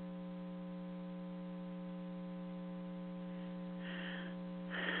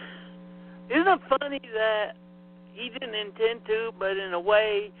 Isn't it funny that he didn't intend to, but in a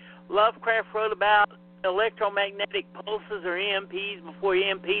way, Lovecraft wrote about electromagnetic pulses or EMPs before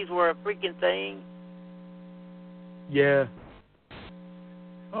EMPs were a freaking thing? Yeah.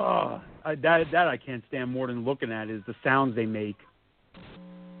 that I can't stand more than looking at is the sounds they make.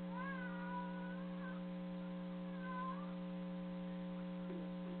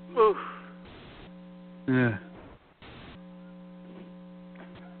 Oof. Yeah.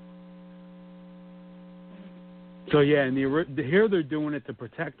 So yeah, and here they're doing it to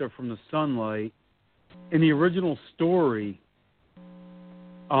protect her from the sunlight. In the original story,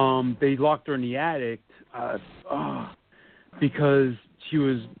 they locked her in the attic because she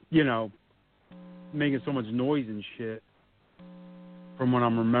was, making so much noise and shit. From what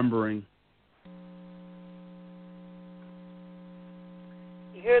I'm remembering.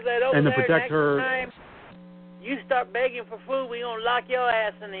 You hear that over and to there? protect Next her. time you start begging for food, we gonna lock your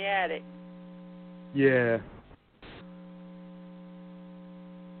ass in the attic. Yeah.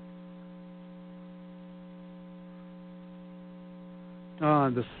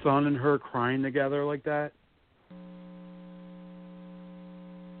 The son and her crying together like that.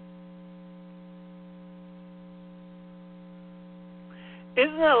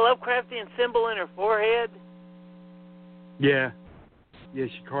 Isn't that a Lovecraftian symbol in her forehead? Yeah. Yeah,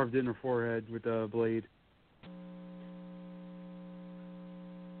 she carved it in her forehead with a blade.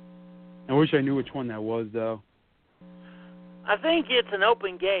 I wish I knew which one that was, though. I think it's an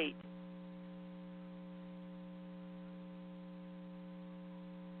open gate.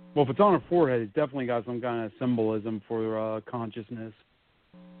 Well, if it's on her forehead, it's definitely got some kind of symbolism for consciousness.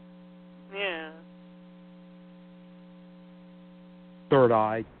 Yeah. Third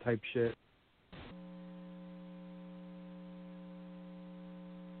eye type shit.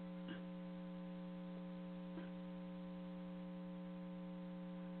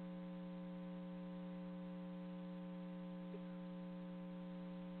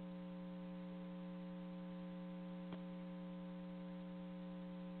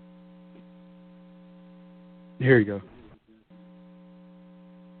 Here you go.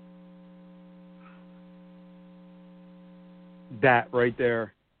 That right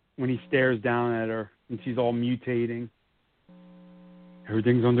there, when he stares down at her and she's all mutating.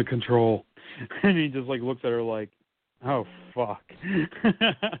 Everything's under control. And he just looks at her like, oh, fuck.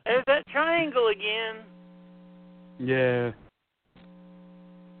 There's that triangle again. Yeah.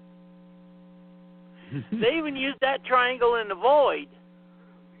 They even used that triangle in the void.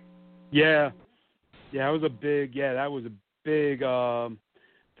 Yeah. Yeah, that was a big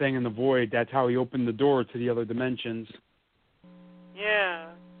thing in the void. That's how he opened the door to the other dimensions. Yeah.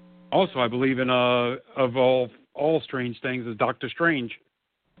 Also, I believe in of all strange things is Doctor Strange.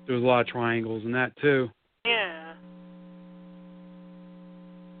 There's a lot of triangles in that too. Yeah.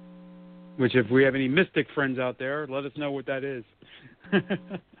 Which, if we have any mystic friends out there, let us know what that is.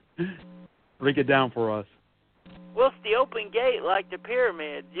 Break it down for us. Well, it's the open gate like the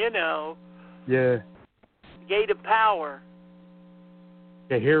pyramids, Yeah. Gate of power.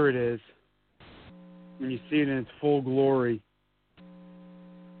 Yeah, here it is. When you see it in its full glory.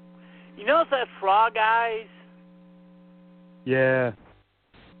 You notice that frog eyes? Yeah.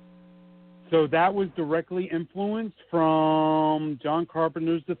 So that was directly influenced from John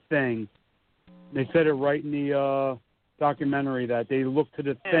Carpenter's The Thing. They said it right in the documentary that they looked to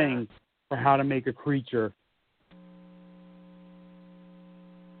The Thing for how to make a creature.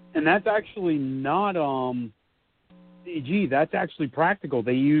 And that's actually not CG. That's actually practical.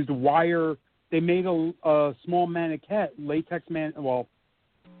 They used wire. They made a small maniquette,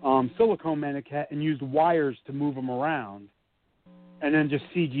 silicone maniquette, and used wires to move them around. And then just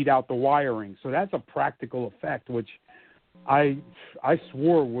CG'd out the wiring. So that's a practical effect, which I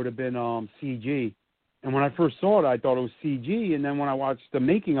swore would have been CG. And when I first saw it, I thought it was CG. And then when I watched the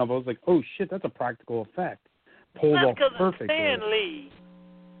making of it, I was like, oh, shit, that's a practical effect. Pulled off perfectly. Stan Lee.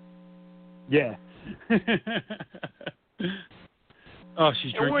 Yeah. Oh,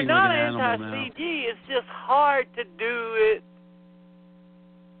 she's drinking we're not like an animal now. anti-CG. It's just hard to do it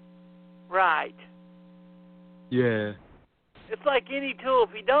right. Yeah. It's like any tool.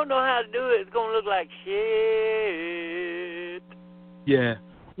 If you don't know how to do it, it's going to look like shit. Yeah.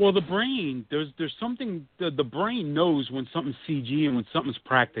 Well, the brain, there's something, the brain knows when something's CG and when something's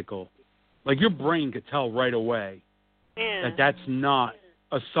practical. Like, your brain could tell right away that that's not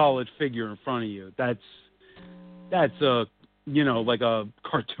a solid figure in front of you. That's a, like a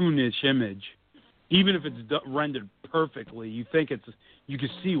cartoonish image. Even if it's rendered perfectly, you can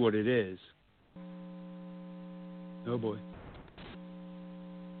see what it is. Oh, boy.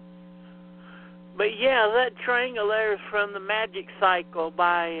 But yeah, that triangle there is from the Magic Cycle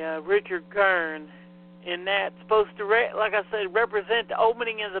by Richard Kern, and that's supposed to, like I said, represent the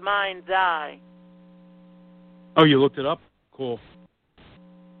opening of the mind's eye. Oh, you looked it up? Cool.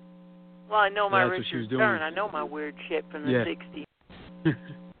 Well, I know my That's what she was Richard doing. Kern. I know my weird shit from the 60s.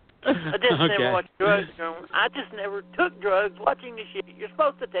 I just never watched drugs. I just never took drugs watching the shit you're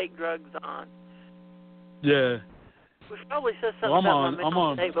supposed to take drugs on. Yeah. Which probably says something about my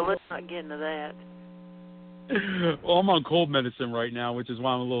mental state, but let's not get into that. Well, I'm on cold medicine right now, which is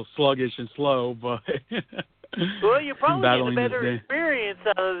why I'm a little sluggish and slow, but... Well, you're probably getting a better experience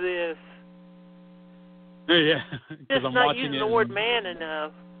out of this. Yeah, because I'm not watching using the word man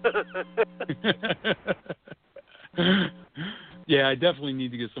enough. Yeah, I definitely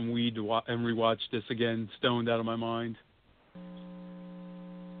need to get some weed to and rewatch this again, stoned out of my mind.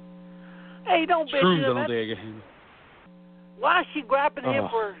 Hey, don't bitch Shrooms, him. I don't think I can. Why is she grabbing him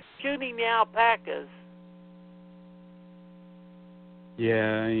for shooting the alpacas?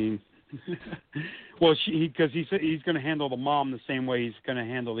 Yeah, I mean... well, because he said he's going to handle the mom the same way he's going to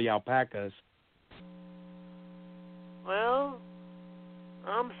handle the alpacas. Well,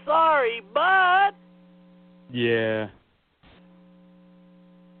 I'm sorry, but... Yeah.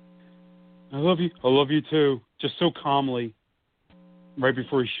 I love you. I love you, too. Just so calmly. Right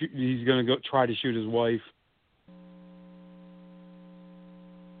before he's going to go try to shoot his wife.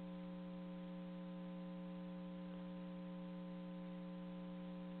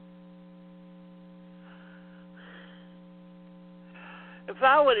 If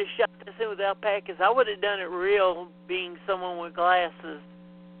I would have shot this in with alpacas, I would have done it real, being someone with glasses.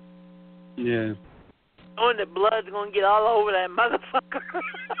 Yeah. Knowing that blood's going to get all over that motherfucker.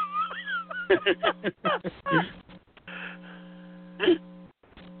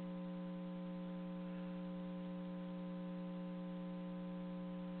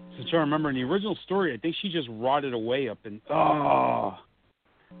 So trying to remember, in the original story, I think she just rotted away up and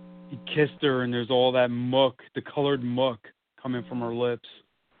he kissed her, and there's all that muck, the colored muck, coming from her lips.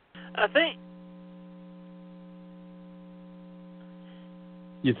 I think.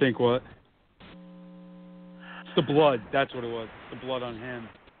 You think what? It's the blood. That's what it was. It's the blood on him.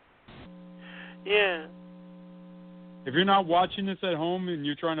 Yeah. If you're not watching this at home and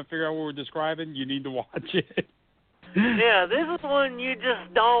you're trying to figure out what we're describing, you need to watch it. Yeah, this is one you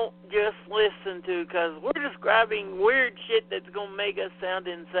just don't just listen to, because we're describing weird shit that's going to make us sound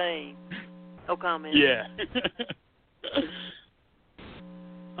insane. No comment. Yeah.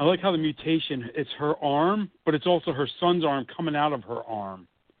 I like how the mutation, it's her arm, but it's also her son's arm coming out of her arm.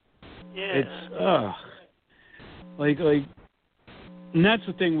 Yeah. It's, like, and that's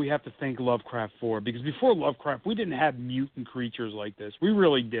the thing we have to thank Lovecraft for, because before Lovecraft, we didn't have mutant creatures like this. We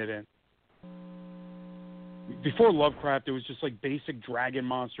really didn't. Before Lovecraft, it was just like basic dragon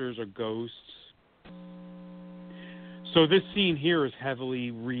monsters or ghosts. So this scene here is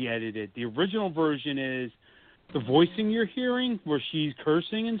heavily re-edited. The original version is the voicing you're hearing, where she's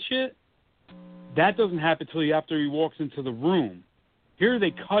cursing and shit. That doesn't happen until after he walks into the room. Here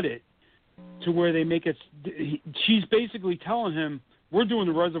they cut it to where they make it. She's basically telling him, "We're doing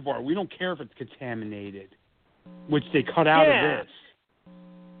the reservoir. We don't care if it's contaminated," which they cut out of this.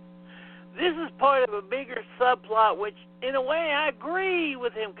 This is part of a bigger subplot, which, in a way, I agree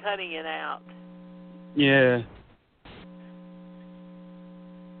with him cutting it out. Yeah.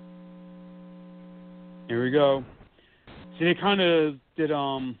 Here we go. See, they kind of did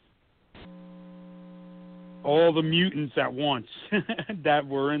all the mutants at once that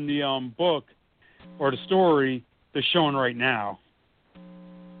were in the book or the story. They're showing right now.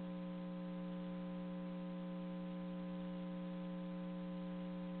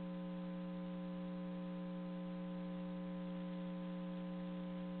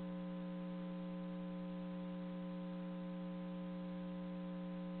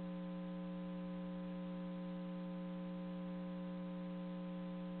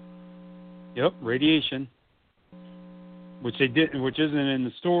 Yep, radiation, which they did, which isn't in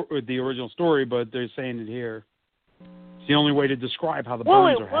the original story, but they're saying it here. It's the only way to describe how the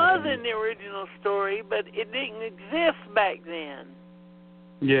burns are happening. Well, it was in the original story, but it didn't exist back then.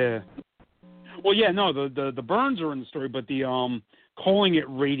 Yeah. Well, yeah, no, the burns are in the story, but the calling it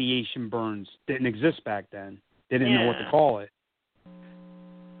radiation burns didn't exist back then. They didn't know what to call it.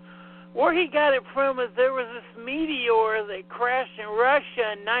 Where he got it from is there was this meteor that crashed in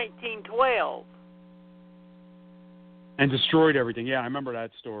Russia in 1912. And destroyed everything. Yeah, I remember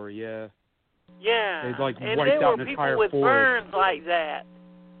that story, yeah. Yeah. They, and wiped there out were an people entire with forest. burns like that.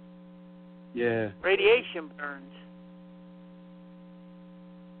 Yeah. Radiation burns.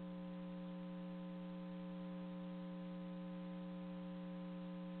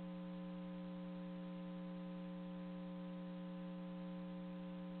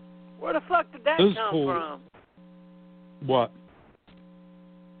 Where the fuck did that come from? What?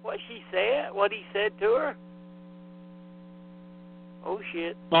 What she said? What he said to her? Oh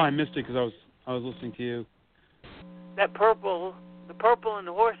shit! Oh, I missed it because I was listening to you. That purple The purple in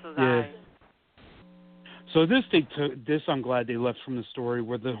the horse's eye. So this I'm glad they left from the story,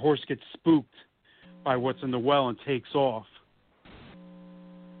 where the horse gets spooked by what's in the well and takes off.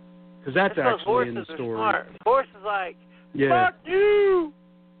 Because that's actually in the story. Smart. Horses like, yeah. Fuck you!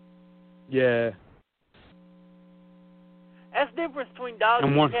 Yeah. That's the difference between dogs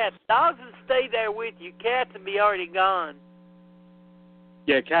and cats. Dogs would stay there with you. Cats would be already gone.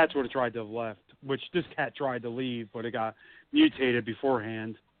 Yeah, cats would have tried to have left, which this cat tried to leave, but it got mutated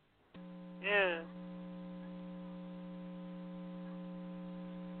beforehand. Yeah.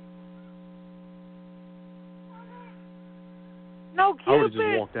 No, Cupid. I would have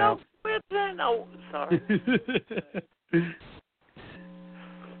just walked out. No, sorry.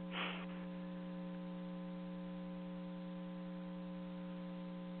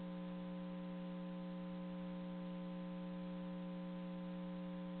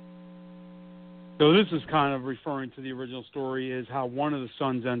 So this is kind of referring to the original story, is how one of the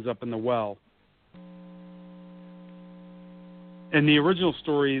sons ends up in the well. In the original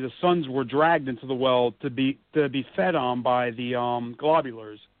story, the sons were dragged into the well to be fed on by the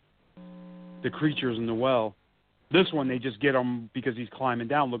globulars, the creatures in the well. This one, they just get him because he's climbing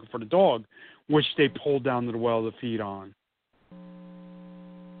down looking for the dog, which they pulled down to the well to feed on.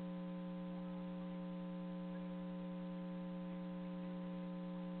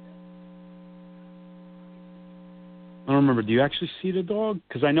 I don't remember. Do you actually see the dog?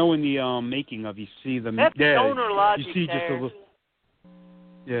 Because I know in the making of, you see them. That's stoner logic. You see there. just a little.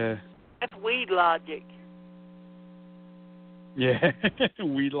 Yeah. That's weed logic. Yeah,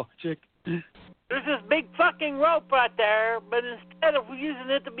 weed logic. There's this big fucking rope right there, but instead of using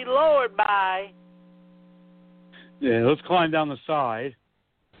it to be lowered by. Yeah, let's climb down the side.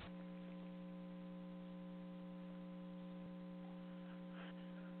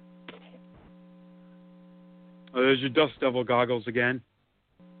 Oh, there's your Dust Devil goggles again.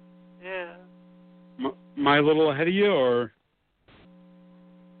 Yeah. Am I a little ahead of you, or?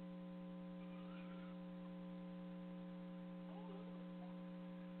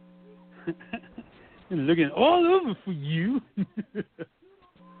 Looking all over for you.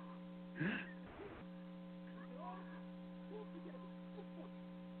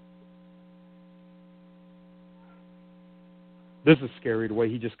 This is scary, the way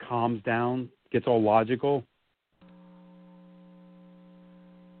he just calms down, gets all logical.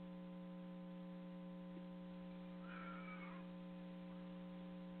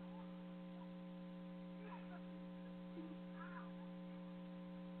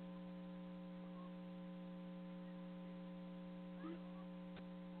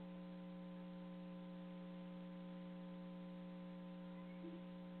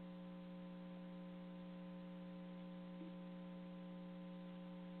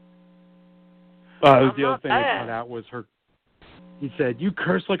 The other thing I cut out was her. He said, "You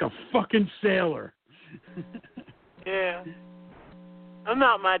curse like a fucking sailor." Yeah. I'm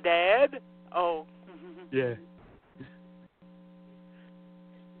not my dad. Oh. Yeah.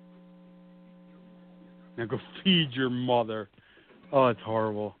 Now go feed your mother. Oh, it's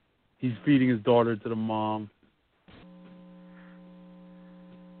horrible. He's feeding his daughter to the mom.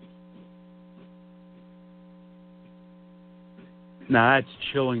 Nah, that's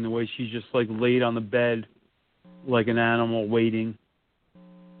chilling, the way she's just like laid on the bed like an animal waiting.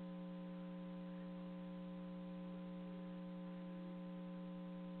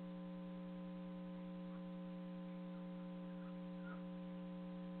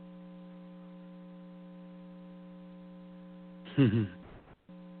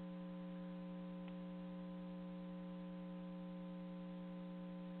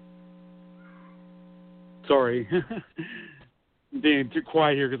 Sorry. I'm being too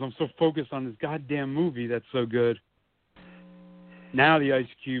quiet here because I'm so focused on this goddamn movie that's so good. Now the ice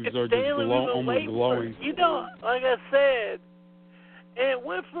cubes are just almost glowing. You know, like I said, and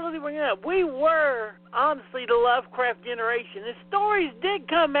what's really bringing up, we were, honestly, the Lovecraft generation. The stories did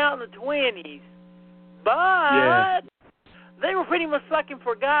come out in the 20s, but they were pretty much fucking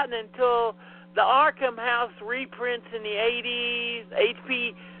forgotten until the Arkham House reprints in the 80s.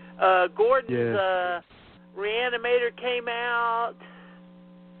 H.P. Gordon's Reanimator came out.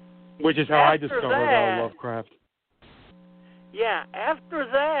 Which is how I discovered Lovecraft. Yeah, after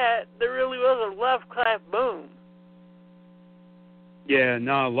that, there really was a Lovecraft boom. Yeah,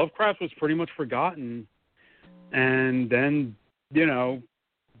 no, Lovecraft was pretty much forgotten. And then, you know,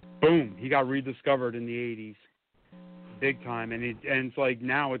 boom, he got rediscovered in the 80s. Big time. And it's like,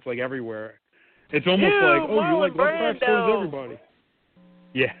 now it's like everywhere. It's almost like, oh, you like Lovecraft, so does everybody.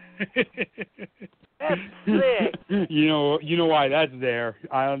 Yeah. That's sick. You know why that's there.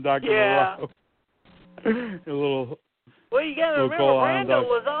 I'm not gonna lie. A Well, you got to remember, Randall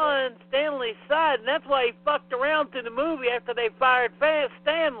was on Stanley's side, and that's why he fucked around through the movie after they fired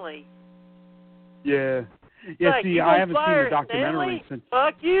Stanley. Yeah. Yeah, like, see, I haven't seen the documentary since...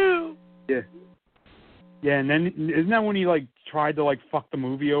 Fuck you! Yeah. Yeah, and then, isn't that when he, like, tried to, like, fuck the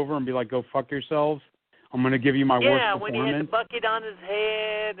movie over and be like, go fuck yourselves? I'm going to give you my worst performance? Yeah, when he had the bucket on his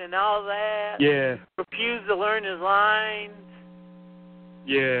head and all that. Yeah. Refused to learn his lines.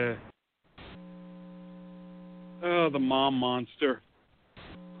 Yeah. Oh, the mom monster.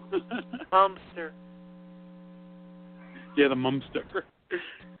 Mumster. Yeah, the mumster.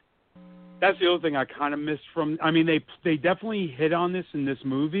 That's the other thing I kind of missed from... I mean, they definitely hit on this in this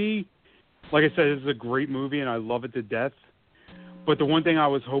movie. Like I said, this is a great movie, and I love it to death. But the one thing I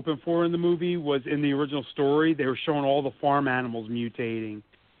was hoping for in the movie was in the original story, they were showing all the farm animals mutating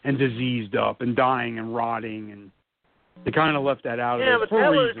and diseased up and dying and rotting, and they kind of left that out of it. Yeah, but for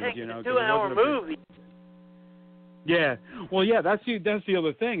that would reasons, have taken you know, a 2-hour movie. Yeah. Well, yeah, that's the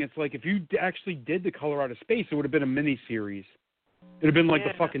other thing. It's like if you actually did the Color Out of Space, it would have been a mini-series. It would have been like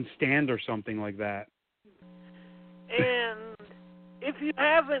the fucking Stand or something like that. And if you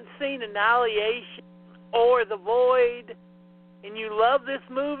haven't seen Annihilation or The Void and you love this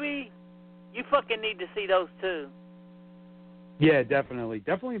movie, you fucking need to see those two. Yeah, definitely.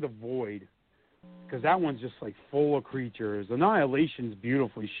 Definitely The Void. Because that one's just like full of creatures. Annihilation's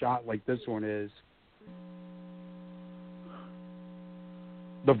beautifully shot like this one is.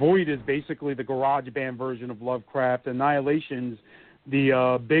 The Void is basically the garage band version of Lovecraft. Annihilation's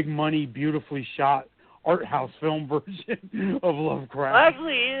the big money, beautifully shot art house film version of Lovecraft. Well,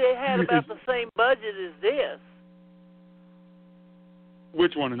 actually, it had about the same budget as this.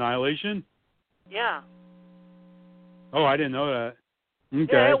 Which one, Annihilation? Yeah. Oh, I didn't know that.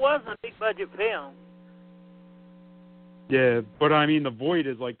 Okay. Yeah, it was a big budget film. Yeah, but I mean, The Void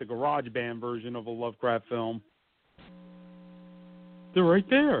is like the garage band version of a Lovecraft film. They're right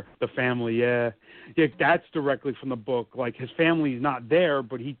there. The family, yeah. Yeah, that's directly from the book. Like, his family's not there,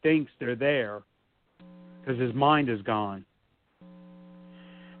 but he thinks they're there because his mind is gone.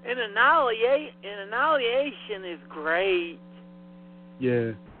 And Annihilation is great.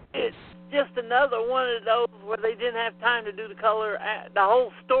 Yeah. It's just another one of those where they didn't have time to do the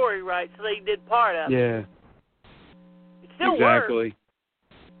whole story right, so they did part of it. Yeah. It still exactly. works.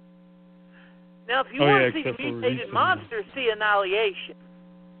 Now, if you want to see the mutated monsters, see Annihilation.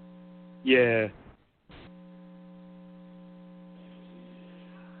 Yeah.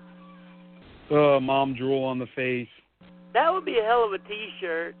 Mom drool on the face. That would be a hell of a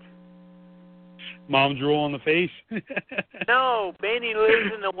T-shirt. Mom drool on the face? No, Benny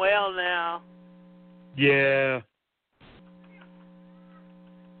lives in the well now. Yeah. Is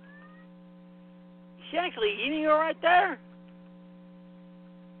she actually eating her right there?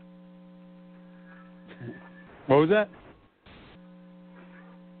 What was that?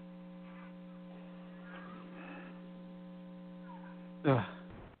 Ugh.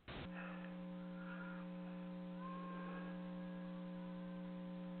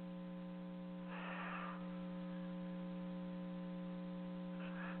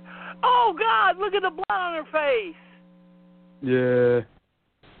 Oh, God, look at the blood on her face. Yeah.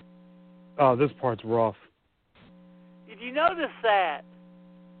 Oh, this part's rough. Did you notice that?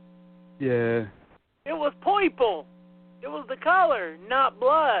 Yeah. It was purple. It was the color, not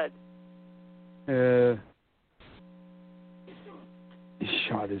blood. He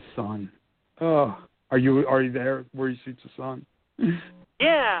shot his son. Oh, are you there where he shoots his son?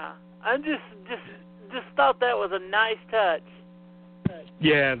 Yeah, I just thought that was a nice touch.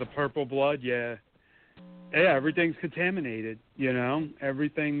 Yeah, the purple blood. Yeah, everything's contaminated. You know,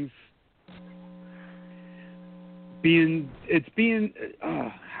 everything's being.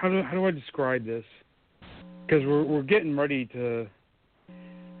 How do I describe this? Because we're getting ready to.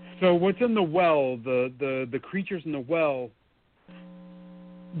 So what's in the well? The creatures in the well.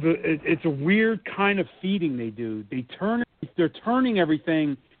 It's a weird kind of feeding they do. They're turning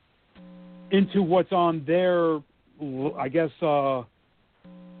everything into what's on their, I guess,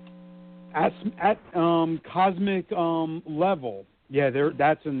 at cosmic level. Yeah,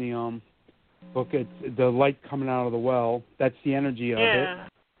 that's in the book. It's the light coming out of the well. That's the energy of it.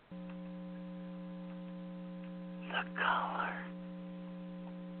 The color.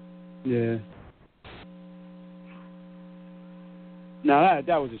 Yeah. Now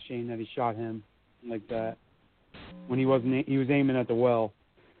that was a shame that he shot him like that when he was aiming at the well.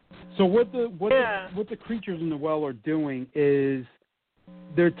 So what the creatures in the well are doing is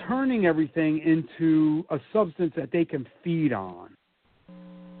they're turning everything into a substance that they can feed on.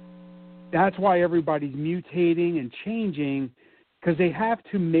 That's why everybody's mutating and changing, because they have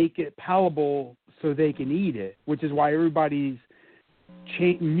to make it palatable so they can eat it, which is why everybody's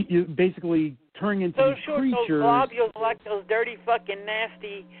basically turning into these creatures. Those globules are like those dirty, fucking,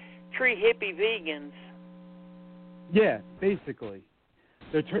 nasty, tree hippie vegans. Yeah, basically.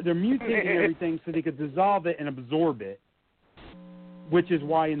 They're mutating everything so they could dissolve it and absorb it, which is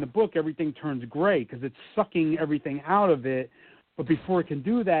why in the book everything turns gray, because it's sucking everything out of it. But before it can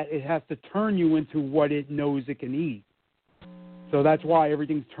do that, it has to turn you into what it knows it can eat. So that's why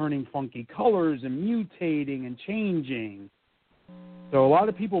everything's turning funky colors and mutating and changing. So a lot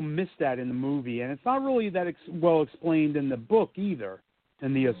of people miss that in the movie, and it's not really that well explained in the book either,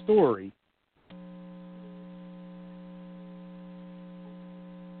 in the story.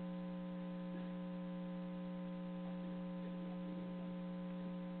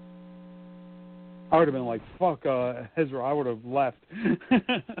 I would have been like, fuck, Ezra, I would have left.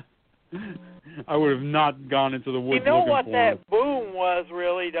 I would have not gone into the woods looking for him. You know what that boom was,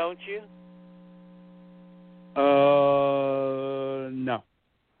 really, don't you? No.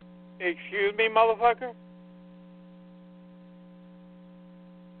 Excuse me, motherfucker?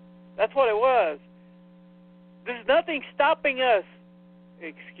 That's what it was. There's nothing stopping us.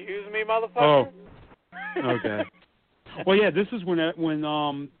 Excuse me, motherfucker? Oh. Okay. Well, yeah, this is when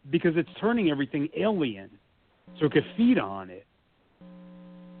because it's turning everything alien, so it could feed on it,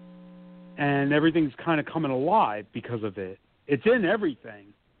 and everything's kind of coming alive because of it. It's in everything.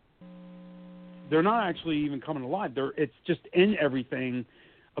 They're not actually even coming alive. It's just in everything,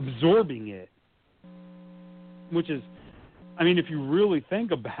 absorbing it, which is, I mean, if you really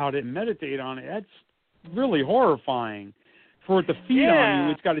think about it and meditate on it, that's really horrifying. For it to feed on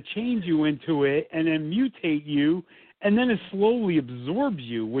you, it's got to change you into it and then mutate you. And then it slowly absorbs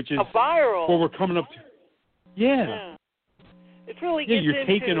you, which is a viral. What we're coming up to. Yeah. It really gets you're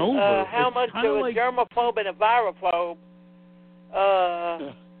into taking over. How it's much of a germaphobe and a virophobe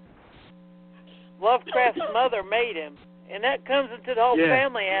Lovecraft's mother made him. And that comes into the whole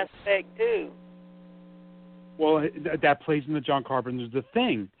family aspect, too. Well, that plays into John Carpenter's The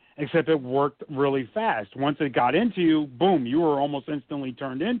Thing, except it worked really fast. Once it got into you, boom, you were almost instantly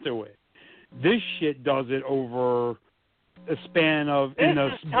turned into it. This shit does it over a span of, in the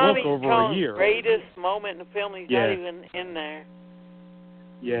book, over a year. This is greatest moment in the film. He's not even in there.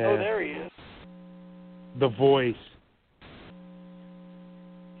 Yeah. Oh, there he is. The voice.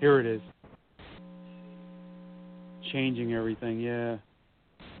 Here it is. Changing everything, yeah.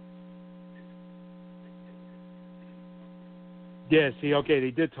 Yeah, see, okay, they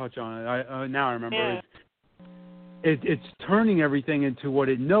did touch on it. Now I remember. Yeah. It's turning everything into what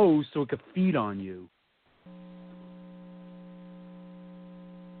it knows so it could feed on you.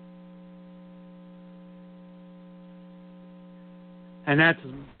 And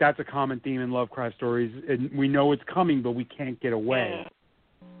that's a common theme in Lovecraft stories. And we know it's coming, but we can't get away.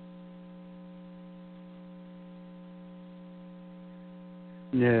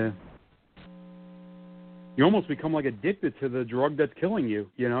 Yeah. You almost become like addicted to the drug that's killing you.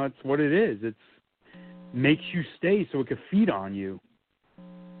 You know, it's what it is. It makes you stay so it can feed on you.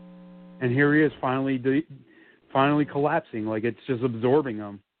 And here he is finally collapsing, like it's just absorbing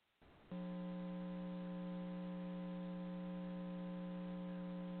him.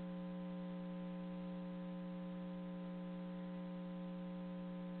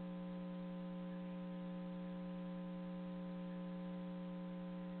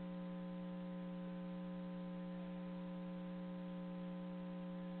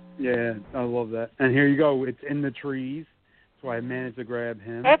 Yeah, I love that. And here you go. It's in the trees. That's why I managed to grab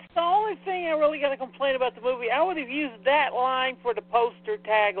him. That's the only thing I really got to complain about the movie. I would have used that line for the poster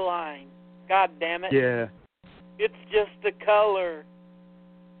tagline. God damn it. Yeah. It's just the color.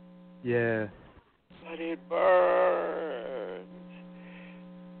 Yeah. But it burns.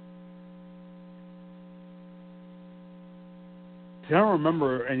 See, I don't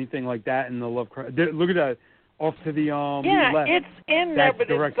remember anything like that in the Lovecraft. Look at that. Off to the left. It's in there, but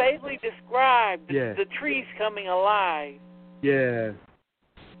it's vaguely described. Yeah. The trees coming alive. Yeah.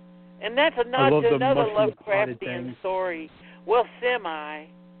 And that's a nod to another Lovecraftian story. Well, semi.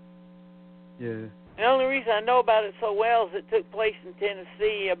 Yeah. The only reason I know about it so well is it took place in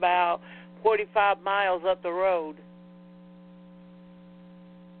Tennessee, about 45 miles up the road.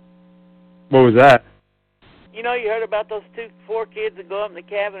 What was that? You know, you heard about those 4 kids that go up in the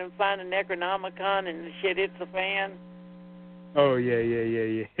cabin and find a Necronomicon and the shit hits the fan? Oh,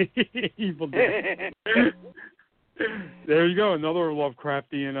 yeah. Evil Dead. There you go, another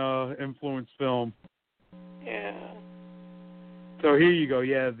Lovecraftian influenced film. Yeah. So here you go,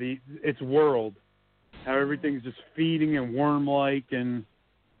 yeah, it's world. How everything's just feeding and worm-like, and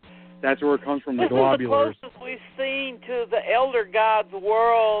that's where it comes from, the globulars. This is the closest we've seen to the Elder God's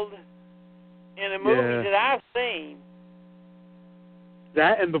world in the movies that I've seen.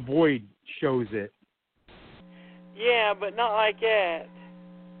 That and The Void shows it. Yeah, but not like that.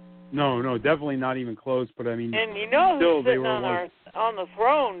 No, definitely not even close. But I mean, and you know still, who's sitting on the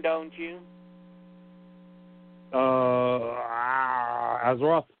throne, don't you?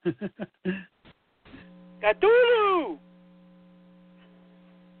 Azeroth. Cthulhu!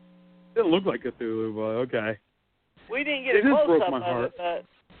 Didn't look like Cthulhu, but okay. We didn't get a close-up of it, but...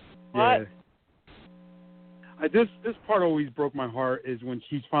 What? Yeah. This part always broke my heart is when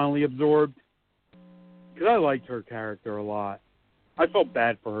she's finally absorbed. Because I liked her character a lot. I felt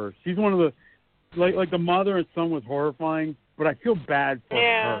bad for her. She's one of the... Like the mother and son was horrifying, but I feel bad for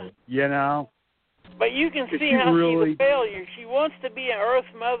her, you know? But you can see how she's a failure. She wants to be an Earth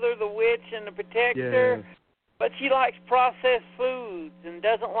Mother, the witch, and the protector, but she likes processed foods and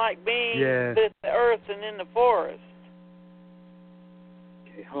doesn't like being with the earth and in the forest.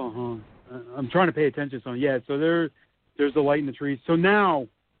 Okay, hold on. I'm trying to pay attention. So there's the light in the trees. So now,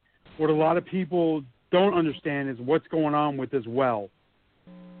 what a lot of people don't understand is what's going on with this well.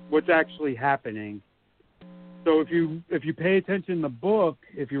 What's actually happening. So if you pay attention in the book,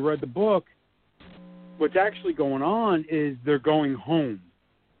 if you read the book, what's actually going on is they're going home.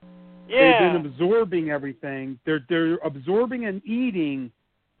 Yeah. They've been absorbing everything. They're absorbing and eating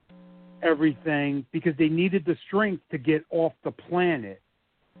everything because they needed the strength to get off the planet.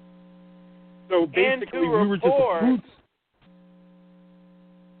 So basically, we were just a food.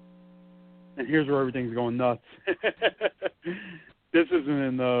 And here's where everything's going nuts. This isn't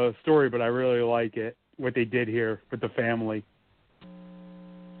in the story, but I really like it, what they did here with the family.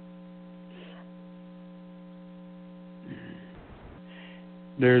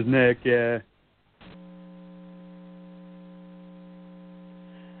 There's Nick, yeah.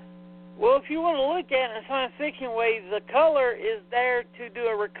 Well, if you want to look at it in a science fiction way, the color is there to do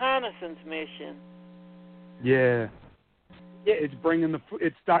a reconnaissance mission. Yeah. Yeah, it's bringing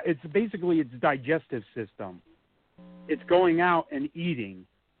it's basically its digestive system. It's going out and eating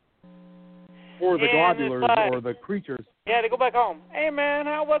for the globulars or the creatures. Yeah, they go back home. Hey, man,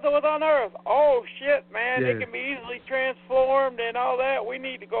 how was it on Earth? Oh, shit, man, it can be easily transformed and all that. We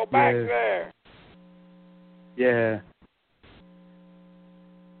need to go back there. Yeah.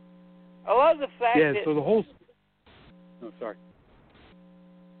 I love the fact that... Yeah, so the whole... Oh, sorry.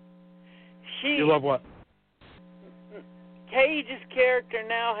 You love what? Cage's character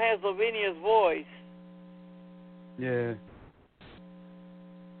now has Lavinia's voice. Yeah.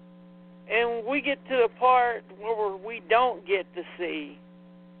 And we get to the part where we don't get to see.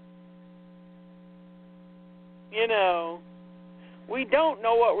 You know, we don't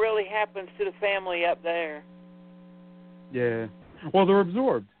know what really happens to the family up there. Yeah. Well, they're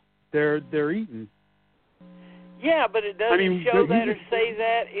absorbed. They're eaten. Yeah, but it doesn't show that or say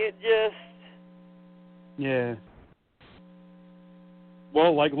that. It just... Yeah.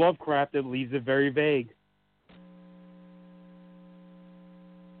 Well, like Lovecraft, it leaves it very vague.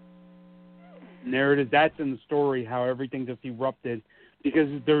 Narrative, that's in the story, how everything just erupted because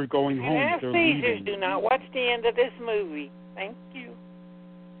they're going home. And they're Caesars leaving. Do not watch the end of this movie. Thank you.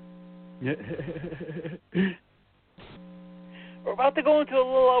 We're about to go into a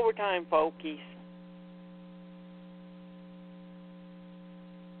little overtime, folkies.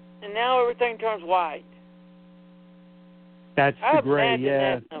 And now everything turns white. That's the gray,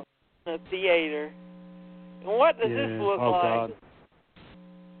 yeah. That in the theater. And what does this look like? God.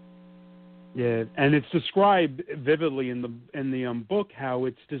 Yeah, and it's described vividly in the book how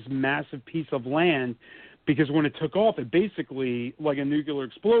it's this massive piece of land because when it took off, it basically, like a nuclear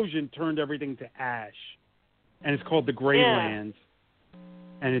explosion, turned everything to ash. And it's called the Gray Lands.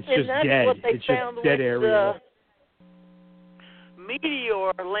 And it's just dead. It's just dead area. The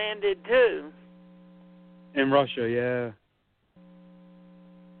meteor landed too. In Russia, yeah.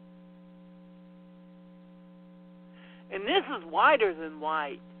 And this is whiter than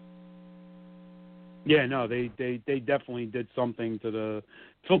white. Yeah, no, they definitely did something to the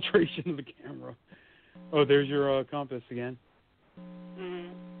filtration of the camera. Oh, there's your compass again. Mm-hmm.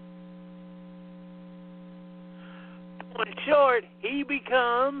 In short, he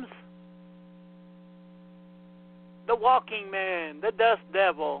becomes the walking man, the dust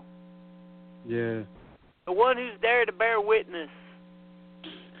devil. Yeah. The one who's there to bear witness.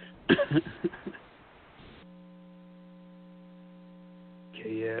 Okay,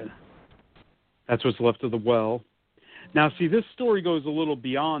 yeah. That's what's left of the well. Now, see, this story goes a little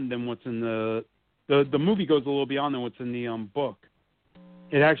beyond than what's in the movie goes a little beyond than what's in the book.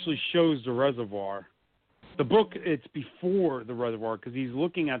 It actually shows the reservoir. The book, it's before the reservoir because he's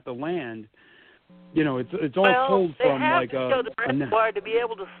looking at the land it's all told from like a. They have to show the reservoir to be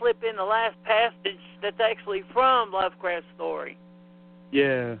able to slip in the last passage that's actually from Lovecraft's story.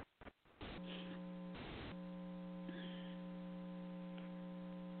 Yeah.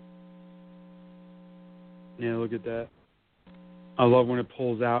 Yeah, look at that. I love when it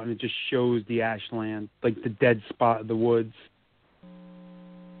pulls out and it just shows the ashland, like the dead spot of the woods.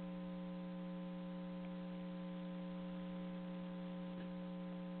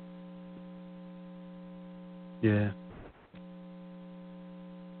 Yeah.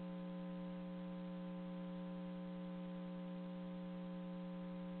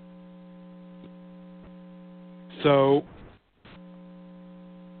 So,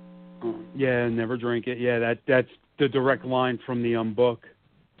 yeah, never drink it. Yeah, that's the direct line from the book,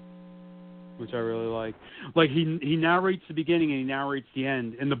 which I really like. Like he narrates the beginning and he narrates the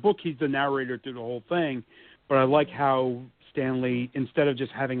end. In the book, he's the narrator through the whole thing, but I like how Stanley, instead of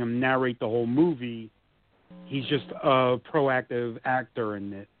just having him narrate the whole movie, he's just a proactive actor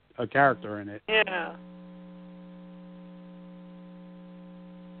in it, a character in it. Yeah.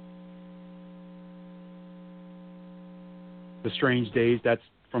 The Strange Days, that's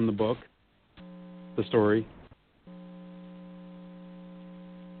from the book, the story.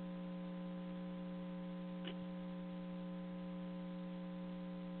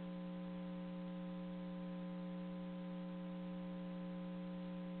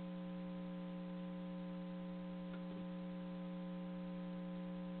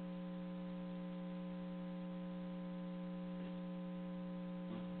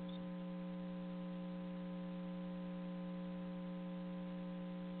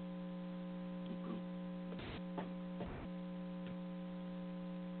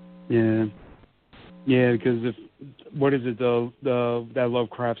 Yeah, because what is it that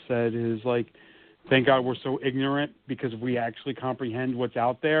Lovecraft said is like, thank God we're so ignorant, because if we actually comprehend what's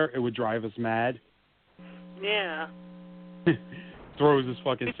out there, it would drive us mad. Yeah. Throws his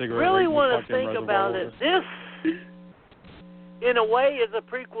fucking cigarette. I really want to think about it. This, in a way, is a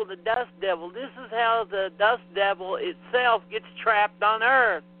prequel to Dust Devil. This is how the Dust Devil itself gets trapped on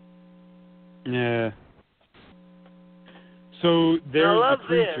Earth. Yeah. So there's the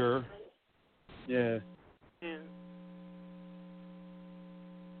creature. This. Yeah.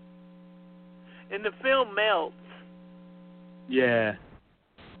 And the film melts. Yeah.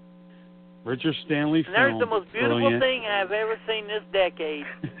 Richard Stanley film. And there's the most beautiful thing I've ever seen this decade.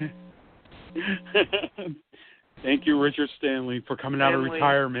 Thank you, Richard Stanley, for coming out of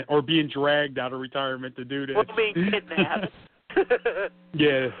retirement, or being dragged out of retirement to do this. Or being kidnapped.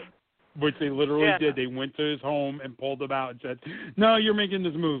 Yeah. Which they literally did. They went to his home and pulled him out and said, "No, you're making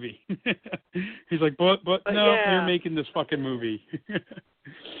this movie." He's like, "But no, you're making this fucking movie."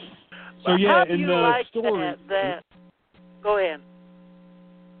 So yeah, in the like story, that. Go ahead.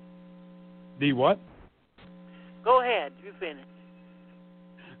 The what? Go ahead. You finish.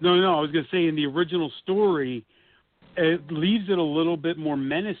 No. I was gonna say, in the original story, it leaves it a little bit more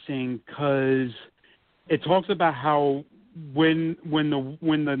menacing, because it talks about how when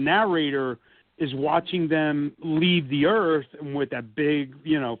the narrator is watching them leave the earth, and with that big,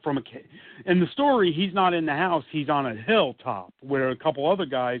 in the story, he's not in the house, he's on a hilltop where a couple other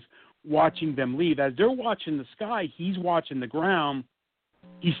guys watching them leave. As they're watching the sky, he's watching the ground.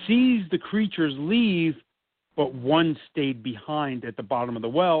 He sees the creatures leave, but one stayed behind at the bottom of the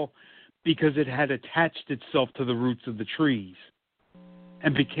well because it had attached itself to the roots of the trees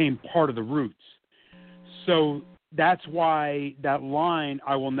and became part of the roots. So that's why that line,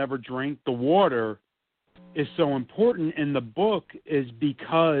 "I will never drink the water," is so important in the book, is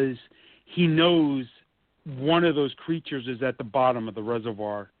because he knows one of those creatures is at the bottom of the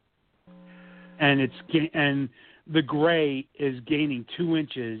reservoir. And the gray is gaining 2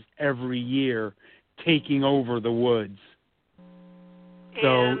 inches every year, taking over the woods.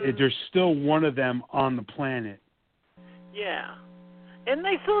 So there's still one of them on the planet. Yeah. And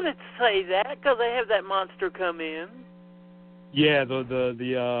they sort of say that because they have that monster come in. Yeah,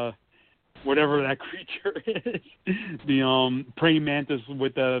 the whatever that creature is, the praying mantis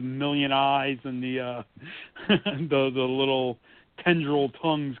with the million eyes and the little tendril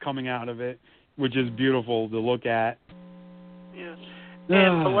tongues coming out of it, which is beautiful to look at. Yeah.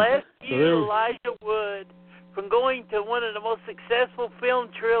 And bless you, Elijah Wood, from going to one of the most successful film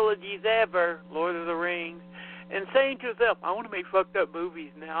trilogies ever, Lord of the Rings, and saying to himself, "I want to make fucked up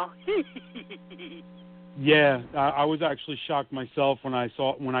movies now." Yeah, I was actually shocked myself when I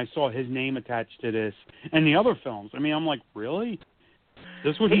saw his name attached to this and the other films. I mean, I'm like, really?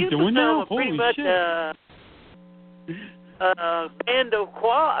 This is what he's doing now? Holy shit! Band of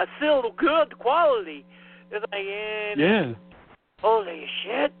still good quality. It's like, holy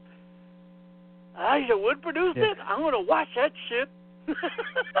shit! Elijah Wood produced it? I'm going to watch that shit.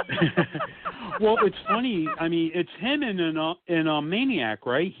 Well, it's funny. I mean, it's him in Maniac,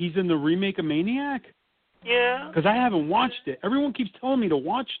 right? He's in the remake of Maniac? Yeah. Because I haven't watched it. Everyone keeps telling me to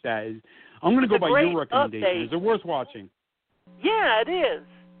watch that. I'm going to go by your recommendation. Update. Is it worth watching? Yeah, it is.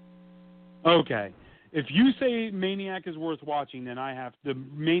 Okay. If you say Maniac is worth watching, then I have the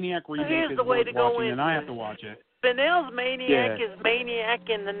Maniac remake is worth watching, then I have to watch it. Spinell's Maniac is Maniac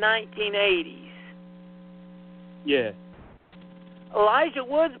in the 1980s. Yeah. Elijah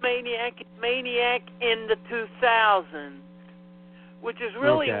Wood's Maniac is Maniac in the 2000s, which is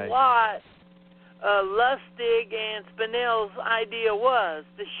really what Lustig and Spinell's idea was,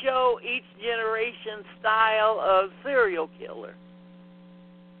 to show each generation's style of serial killer.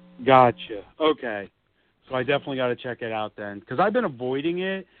 Gotcha. Okay. So I definitely got to check it out then, because I've been avoiding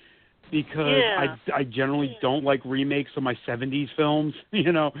it because I generally don't like remakes of my 70s films.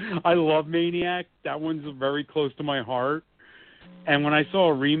 You know, I love Maniac. That one's very close to my heart. And when I saw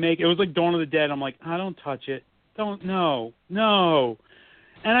a remake, it was like Dawn of the Dead. I'm like, I don't touch it. No.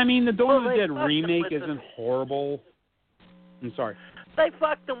 And I mean, the Dawn of the Dead remake isn't horrible. I'm sorry. They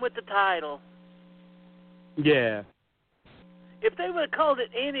fucked them with the title. Yeah. If they would have called it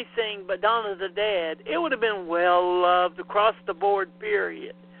anything but Dawn of the Dead, it would have been well loved across the board,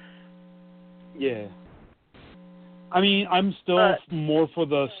 period. Yeah. I mean, I'm still more for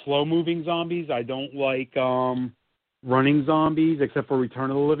the slow-moving zombies. I don't like running zombies, except for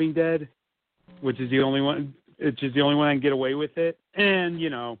Return of the Living Dead, which is the only one. It's just the only one I can get away with it. And you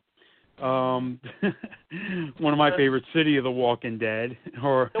know, one of my favorites, City of the Walking Dead.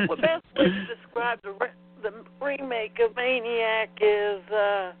 Or the best way to describe the remake of Maniac is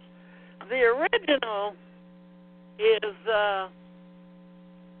the original is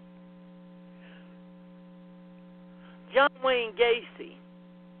John Wayne Gacy.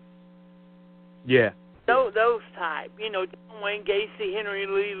 Yeah. Those type. You know, John Wayne Gacy, Henry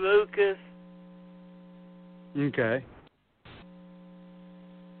Lee Lucas. Okay.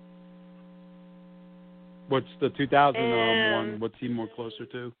 What's the 2001? What's he more closer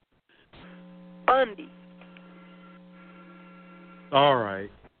to? Bundy. All right.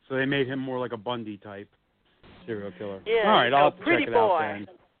 So they made him more like a Bundy type serial killer. Yeah. All right, I'll have to Pretty check it boy. out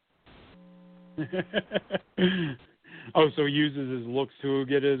then. Oh, so he uses his looks to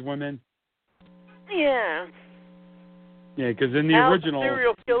get his women? Yeah. Yeah, because in the original... the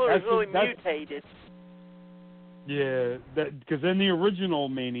serial killer is really mutated. Yeah, because in the original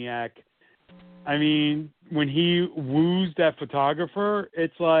Maniac, I mean, when he woos that photographer,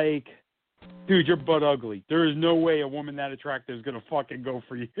 it's like, dude, you're butt ugly. There is no way a woman that attractive is going to fucking go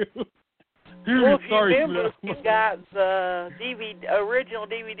for you. Well, if you remember, you got the original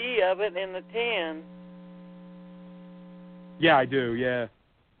DVD of it in the 10. Yeah, I do, yeah.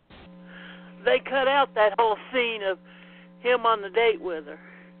 They cut out that whole scene of him on the date with her.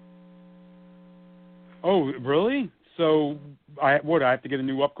 Oh, really? So, I have to get a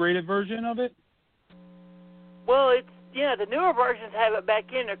new upgraded version of it? Well, the newer versions have it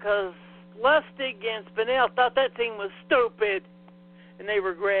back in there because Lustig and Spinell thought that thing was stupid, and they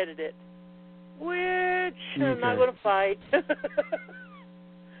regretted it. Which I'm not going to fight.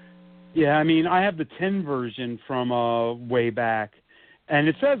 Yeah, I mean, I have the 10 version from way back, and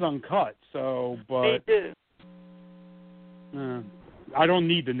it says uncut, so, but... Me too. I don't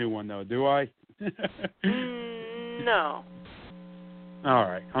need the new one, though, do I? No. All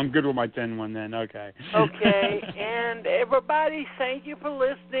right. I'm good with my 10 one then. Okay. Okay. And everybody, thank you for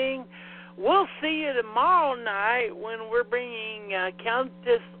listening. We'll see you tomorrow night when we're bringing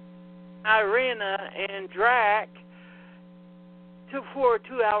Countess Irina and Drac for a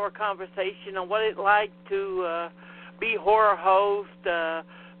 2-hour conversation on what it's like to be horror host,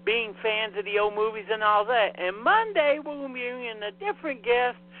 being fans of the old movies and all that. And Monday, we're going to be bringing a different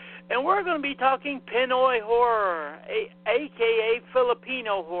guest, and we're going to be talking Pinoy horror, a.k.a.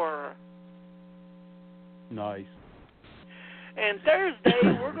 Filipino horror. Nice. And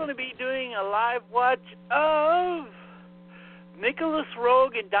Thursday, we're going to be doing a live watch of Nicholas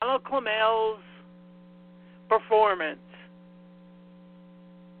Roeg and Donald Clemel's performance.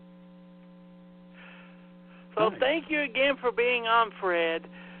 So Thank you again for being on, Fred.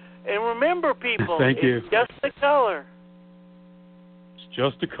 And remember, people, Thank you. It's just a color. It's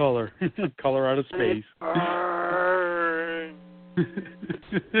just a color. Color out of space.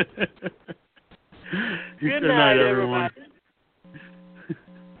 Good night, everyone.